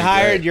important. Hey, getting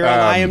hired. You're on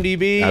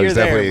IMDb. I was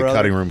You're definitely there, a brother.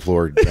 cutting room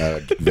floor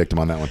victim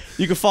on that one.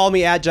 You can follow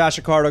me at Josh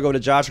Accardo. Go to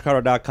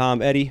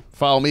joshaccardo.com. Eddie.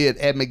 Follow me at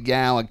Ed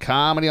McGowan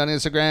Comedy on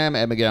Instagram,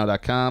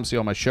 edmcgowan.com. See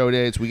all my show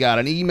dates. We got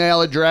an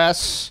email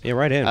address. Yeah,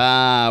 right in.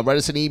 Write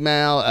us an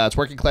email. It's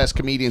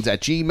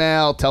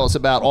workingclasscomedians@gmail.com. Tell us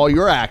about all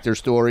your actor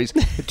stories.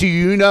 Do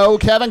you know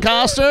Kevin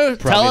Costner?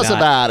 Tell us not.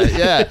 about it.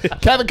 Yeah,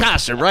 Kevin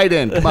Costner, right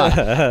in. Come on.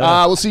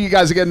 We'll see you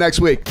guys again next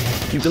week.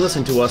 You can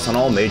listen to us on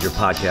all major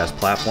podcast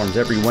platforms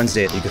every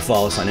Wednesday. You can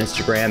follow us on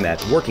Instagram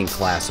at Working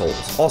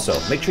Classholes. Also,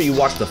 make sure you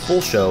watch the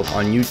full show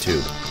on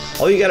YouTube.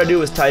 All you gotta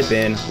do is type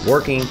in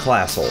Working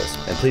Classholes.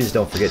 And please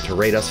don't forget to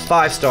rate us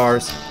 5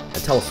 stars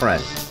and tell a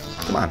friend.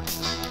 Come on.